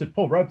concert. Of course, if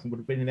Paul Robeson would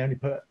have been the only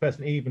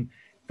person even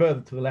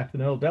further to the left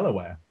than Earl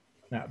Delaware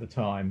at the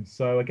time.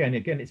 So again,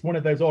 it's one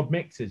of those odd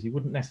mixes. You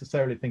wouldn't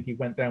necessarily think he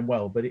went down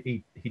well, but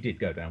he did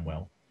go down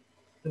well.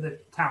 But the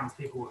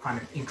townspeople were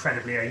kind of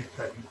incredibly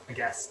open, I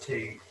guess,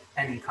 to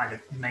any kind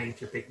of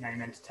major big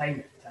name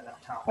entertainment at that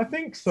time. I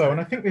think so,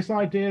 and I think this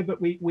idea that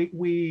we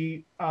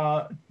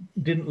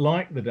didn't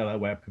like the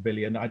Delaware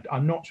Pavilion,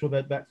 I'm not sure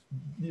that's,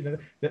 you know,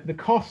 that the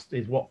cost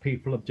is what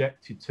people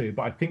objected to,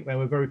 but I think they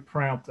were very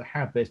proud to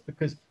have this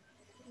because,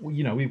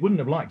 you know, we wouldn't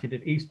have liked it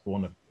if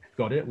Eastbourne had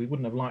got it. We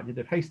wouldn't have liked it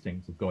if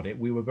Hastings had got it.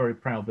 We were very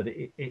proud that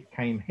it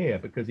came here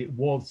because it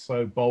was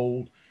so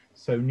bold,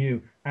 so new,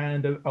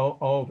 and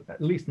of at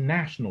least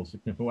national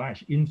significance, or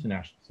actually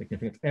international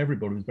significance.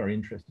 Everybody was very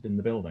interested in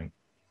the building.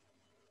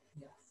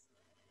 Yes.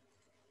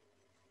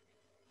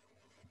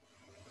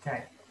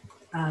 Okay,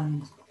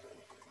 and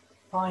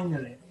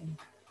finally,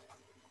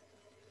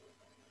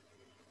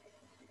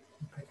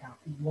 pick out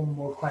one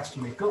more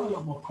question. We've got a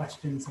lot more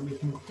questions than we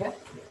can get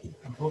through,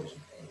 unfortunately.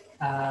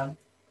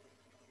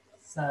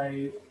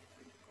 So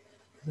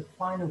the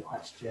final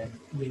question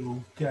we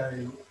will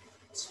go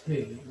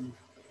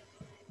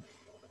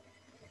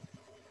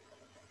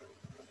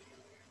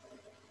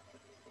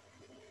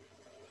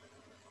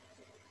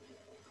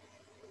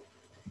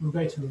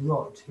to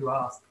Rod, who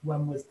asked,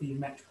 when was the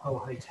Metropole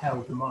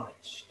Hotel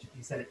demolished?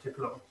 He said it took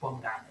a lot of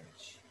bomb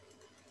damage.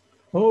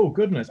 Oh,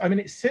 goodness. I mean,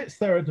 it sits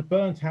there as a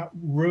burnt out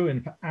ruin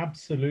for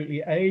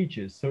absolutely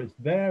ages. So it's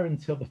there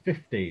until the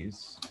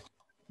 50s.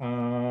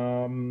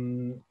 I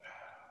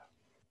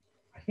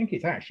think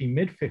it's actually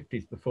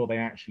mid-50s before they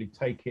actually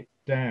take it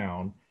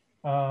down.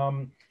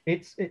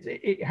 It's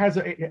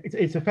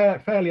a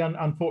fairly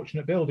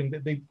unfortunate building.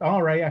 That the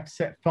RAF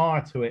set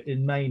fire to it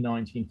in May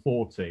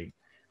 1940.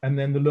 And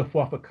then the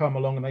Luftwaffe come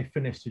along and they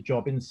finished the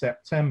job in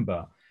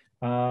September.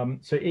 So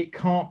it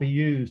can't be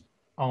used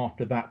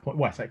after that point.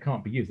 Well, so it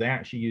can't be used. They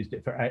actually used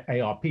it for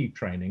ARP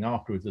training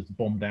afterwards as a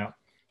bombed out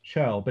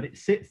shell, but it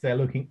sits there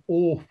looking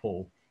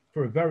awful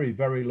for a very,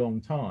 very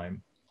long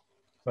time.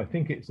 So I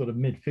think it's sort of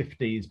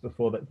mid-50s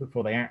before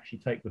they actually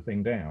take the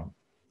thing down.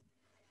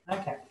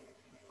 Okay.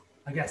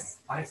 I guess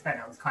I expect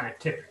that was kind of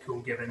typical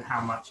given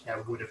how much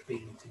there would have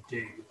been to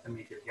do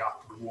immediately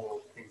after the war,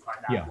 things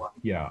like that.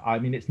 Yeah. I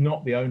mean, it's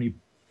not the only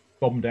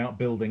bombed out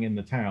building in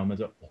the town.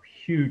 There's a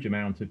huge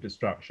amount of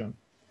destruction.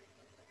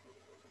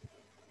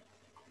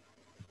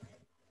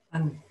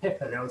 And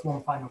Pippa, there was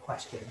one final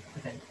question, I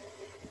think.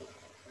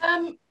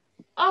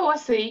 Oh, I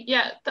see.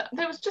 Yeah,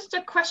 there was just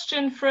a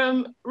question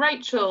from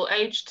Rachel,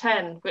 age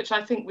 10, which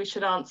I think we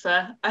should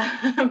answer,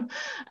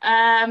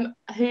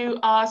 who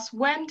asked,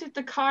 when did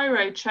the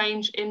Cairo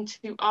change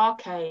into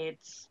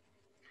arcades?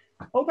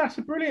 Oh, that's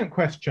a brilliant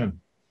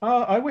question.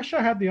 I wish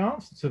I had the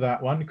answer to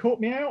that one. You caught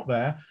me out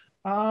there.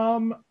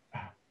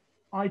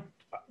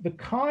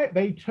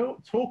 They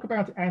talk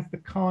about it as the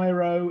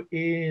Cairo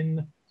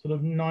in sort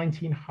of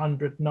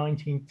 1900,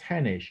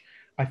 1910-ish.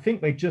 I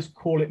think they just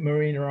call it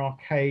Marina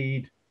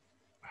Arcade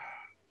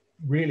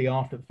really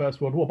after the First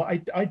World War, but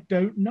I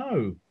don't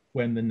know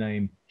when the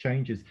name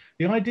changes.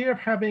 The idea of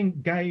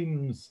having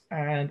games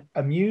and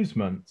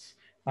amusements,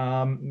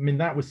 I mean,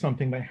 that was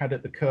something they had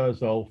at the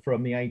Kursaal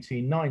from the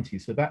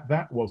 1890s, so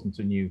that wasn't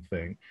a new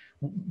thing.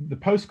 The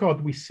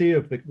postcard we see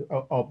of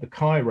the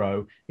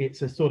Cairo,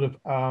 it's a sort of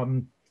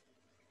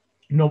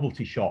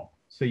novelty shop.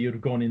 So you'd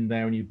have gone in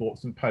there and you bought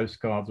some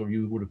postcards, or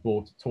you would have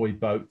bought a toy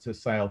boat to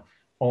sail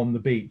on the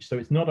beach. So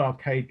it's not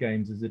arcade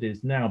games as it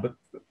is now, but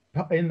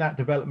in that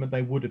development,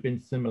 they would have been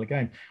similar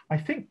games. I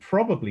think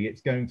probably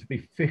it's going to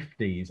be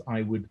 50s,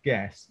 I would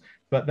guess,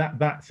 but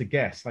that's a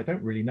guess. I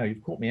don't really know.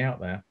 You've caught me out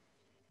there.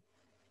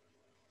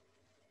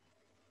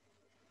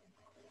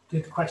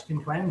 Good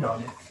question to end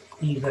on if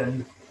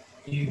even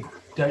you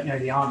don't know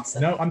the answer.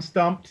 No, I'm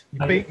stumped.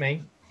 You beat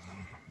me.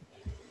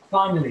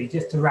 Finally,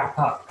 just to wrap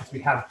up, because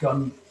we have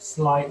gone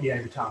slightly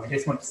over time, I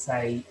just want to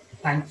say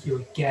thank you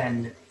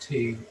again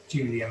to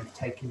Julian for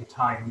taking the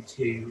time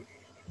to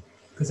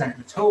present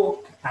the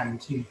talk and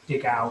to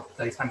dig out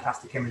those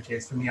fantastic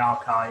images from the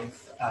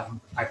archive.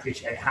 I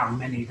appreciate how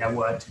many there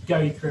were to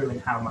go through and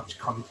how much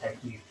content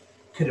you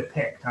could have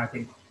picked. And I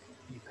think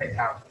you picked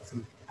out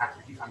some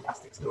absolutely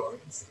fantastic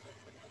stories.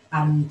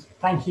 And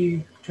thank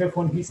you to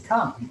everyone who's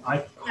come.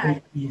 I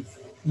hope you've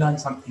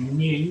learned something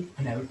new.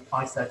 I know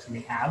I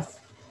certainly have.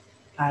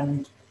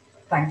 And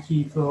thank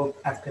you for,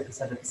 as Pippa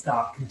said at the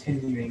start,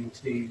 continuing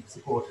to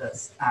support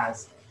us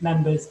as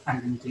members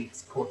and indeed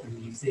support the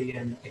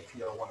museum if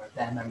you're one of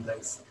their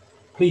members.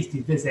 Please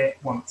do visit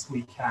once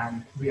we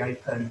can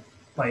reopen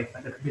both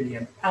at the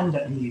pavilion and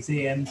at the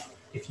museum.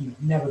 If you've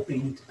never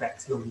been to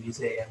Bexhill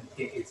Museum,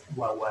 it is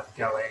well worth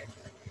going.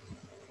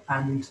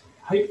 And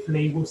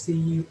hopefully we'll see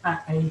you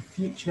at a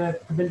future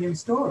pavilion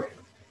story.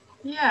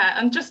 Yeah,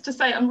 and just to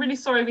say, I'm really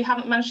sorry we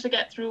haven't managed to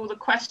get through all the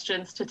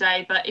questions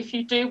today, but if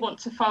you do want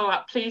to follow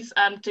up, please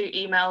do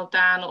email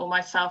Dan or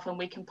myself and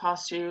we can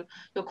pass your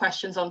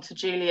questions on to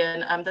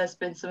Julian. There's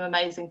been some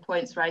amazing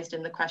points raised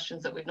in the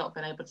questions that we've not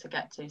been able to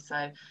get to.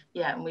 So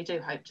yeah, and we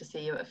do hope to see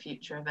you at a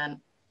future event.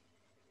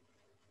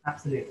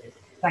 Absolutely.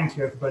 Thank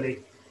you, everybody.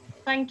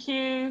 Thank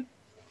you.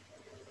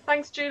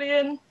 Thanks,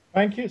 Julian.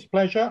 Thank you. It's a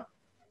pleasure.